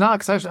 well, no, it's not,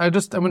 because I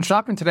went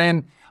shopping today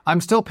and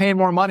I'm still paying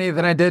more money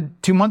than I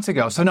did 2 months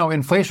ago. So no,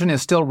 inflation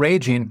is still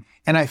raging,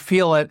 and I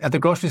feel it at the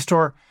grocery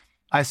store.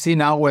 I see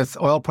now with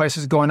oil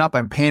prices going up,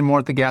 I'm paying more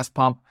at the gas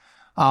pump.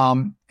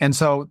 And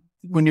so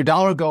when your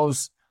dollar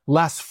goes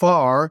less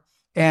far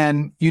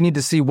and you need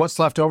to see what's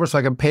left over so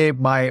I can pay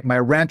my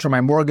rent or my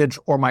mortgage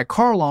or my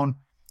car loan,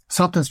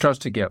 something starts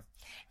to give.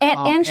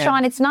 And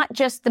Sean, it's not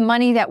just the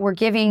money that we're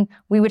giving,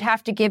 we would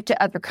have to give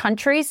to other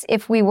countries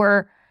if we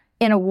were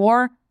in a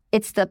war.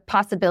 It's the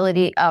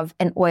possibility of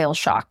an oil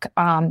shock.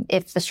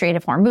 If the Strait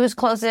of Hormuz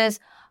closes,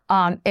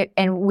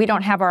 and we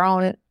don't have our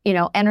own,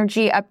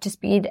 energy up to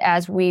speed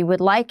as we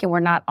would like, and we're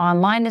not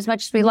online as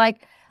much as we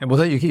like. And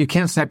well, you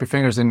can't snap your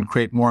fingers and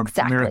create more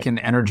American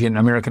energy and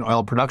American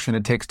oil production.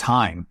 It takes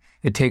time.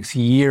 It takes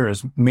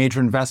years,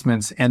 major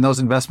investments, and those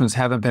investments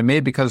haven't been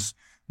made because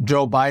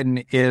Joe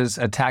Biden is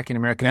attacking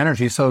American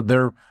energy. So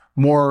they're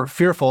more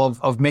fearful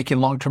of making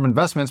long-term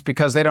investments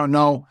because they don't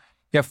know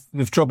if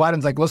Joe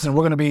Biden's like, listen,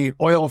 we're going to be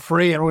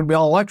oil-free and we're going to be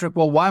all electric.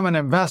 Well, why am I going to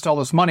invest all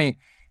this money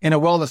in a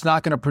well that's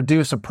not going to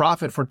produce a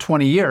profit for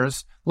 20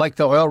 years, like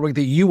the oil rig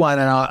that you went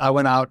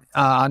out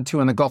onto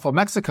in the Gulf of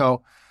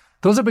Mexico?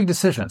 Those are big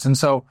decisions. And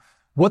so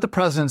what the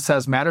president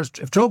says matters.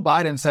 If Joe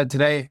Biden said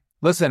today,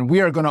 listen, we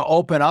are going to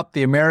open up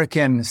the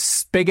American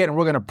spigot and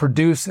we're going to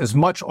produce as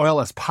much oil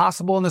as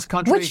possible in this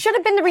country. Which should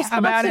have been the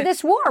response to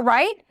this war,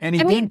 right? And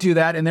he didn't do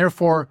that. And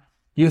therefore,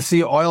 you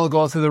see oil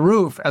go through the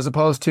roof, as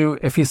opposed to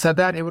if he said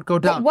that, it would go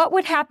down. But what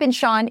would happen,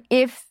 Sean,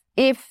 if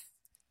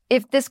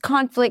this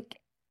conflict,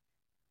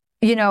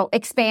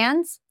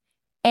 expands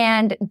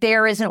and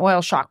there is an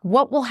oil shock?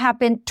 What will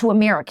happen to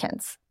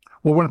Americans?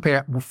 Well, we're going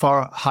to pay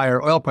far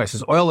higher oil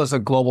prices. Oil is a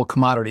global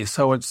commodity,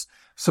 so it's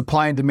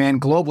supply and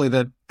demand globally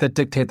that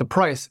dictate the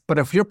price. But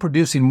if you're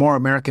producing more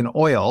American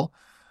oil,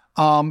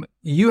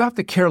 you have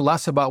to care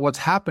less about what's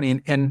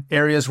happening in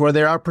areas where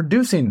they are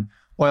producing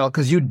oil,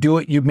 because you do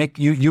it,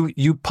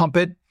 you pump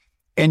it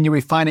and you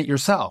refine it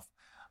yourself.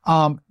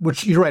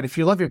 Which you're right. If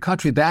you love your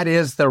country, that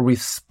is the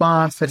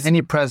response that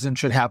any president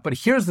should have. But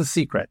here's the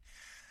secret.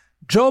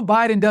 Joe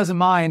Biden doesn't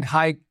mind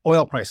high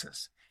oil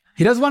prices.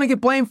 He doesn't want to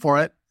get blamed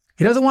for it.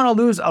 He doesn't want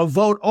to lose a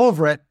vote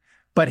over it.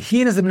 But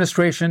he and his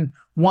administration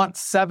want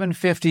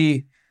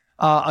 $7.50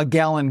 a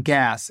gallon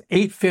gas,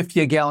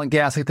 $8.50 a gallon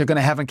gas, like they're going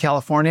to have in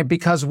California.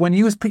 Because when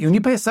you pay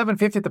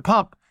 $7.50 at the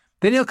pump,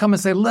 then he'll come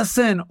and say,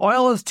 listen,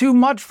 oil is too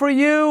much for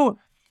you.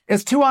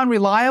 It's too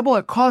unreliable.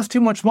 It costs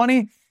too much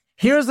money.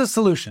 Here's the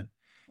solution.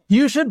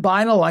 You should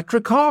buy an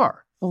electric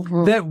car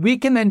that we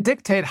can then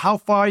dictate how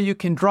far you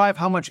can drive,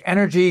 how much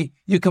energy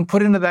you can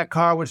put into that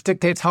car, which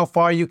dictates how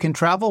far you can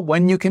travel,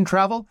 when you can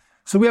travel.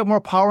 So we have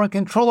more power and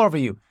control over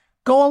you.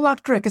 Go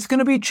electric. It's going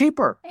to be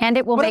cheaper. And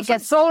it will make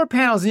us solar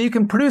panels, and you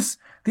can produce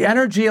the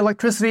energy,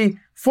 electricity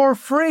for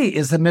free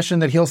is the mission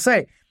that he'll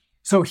say.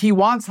 So he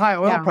wants high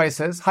oil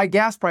prices, high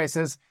gas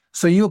prices,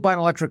 so you'll buy an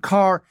electric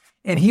car.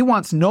 And he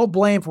wants no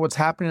blame for what's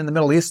happening in the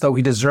Middle East, though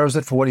he deserves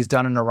it for what he's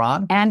done in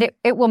Iran. And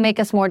it will make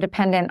us more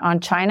dependent on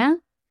China.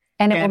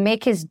 And it will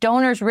make his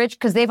donors rich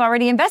because they've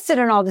already invested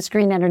in all this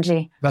green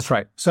energy. That's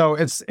right. So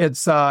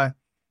it's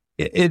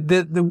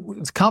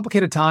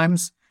complicated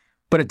times,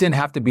 but it didn't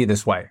have to be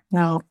this way.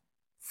 No.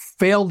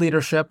 Failed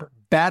leadership,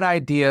 bad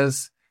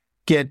ideas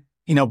get,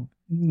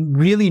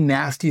 really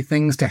nasty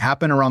things to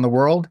happen around the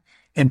world,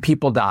 and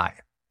people die.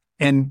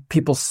 And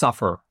people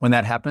suffer when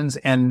that happens.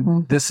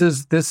 And this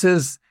is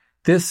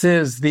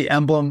the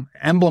emblem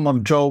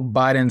of Joe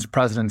Biden's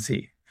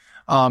presidency,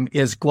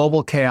 is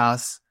global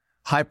chaos,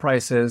 high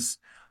prices,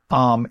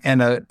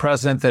 and a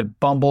president that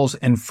bumbles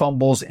and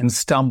fumbles and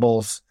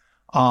stumbles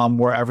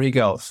wherever he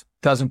goes,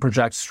 doesn't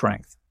project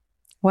strength.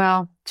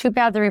 Well, too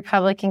bad the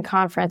Republican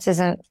conference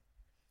isn't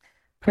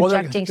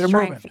projecting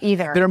strength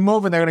either. They're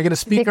moving. They're going to get a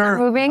speaker. They're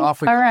moving? All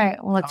right.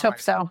 Well, let's hope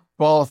so.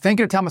 Well, thank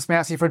you to Thomas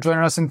Massie for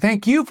joining us, and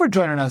thank you for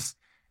joining us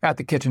at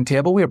the kitchen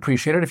table. We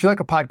appreciate it. If you like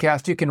a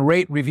podcast, you can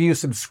rate, review,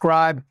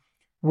 subscribe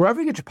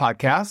wherever you get your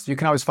podcasts. You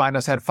can always find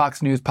us at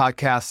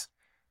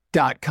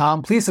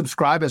foxnewspodcasts.com. Please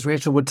subscribe. As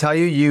Rachel would tell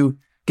you, you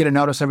get a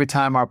notice every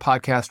time our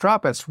podcast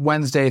drop. It's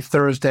Wednesday,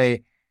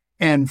 Thursday,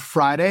 and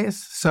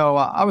Fridays. So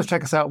always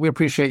check us out. We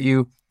appreciate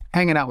you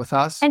hanging out with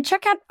us. And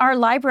check out our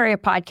library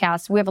of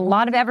podcasts. We have a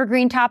lot of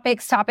evergreen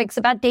topics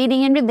about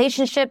dating and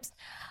relationships,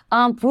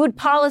 food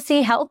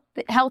policy, health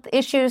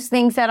issues,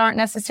 things that aren't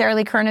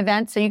necessarily current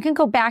events. So you can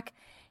go back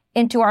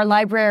into our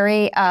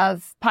library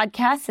of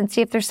podcasts and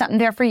see if there's something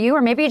there for you.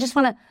 Or maybe you just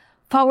want to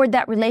forward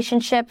that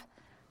relationship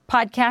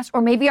podcast,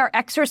 or maybe our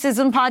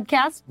exorcism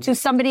podcast to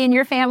somebody in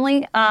your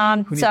family.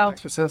 Who needs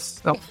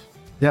exorcists? Oh,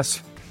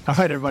 yes. All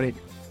right, everybody.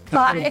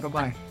 Bye.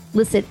 Bye-bye.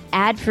 Listen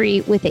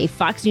ad-free with a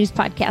Fox News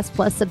Podcast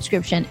Plus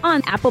subscription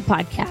on Apple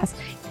Podcasts.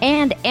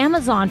 And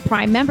Amazon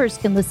Prime members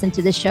can listen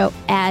to the show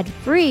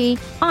ad-free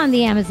on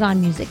the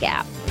Amazon Music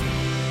app.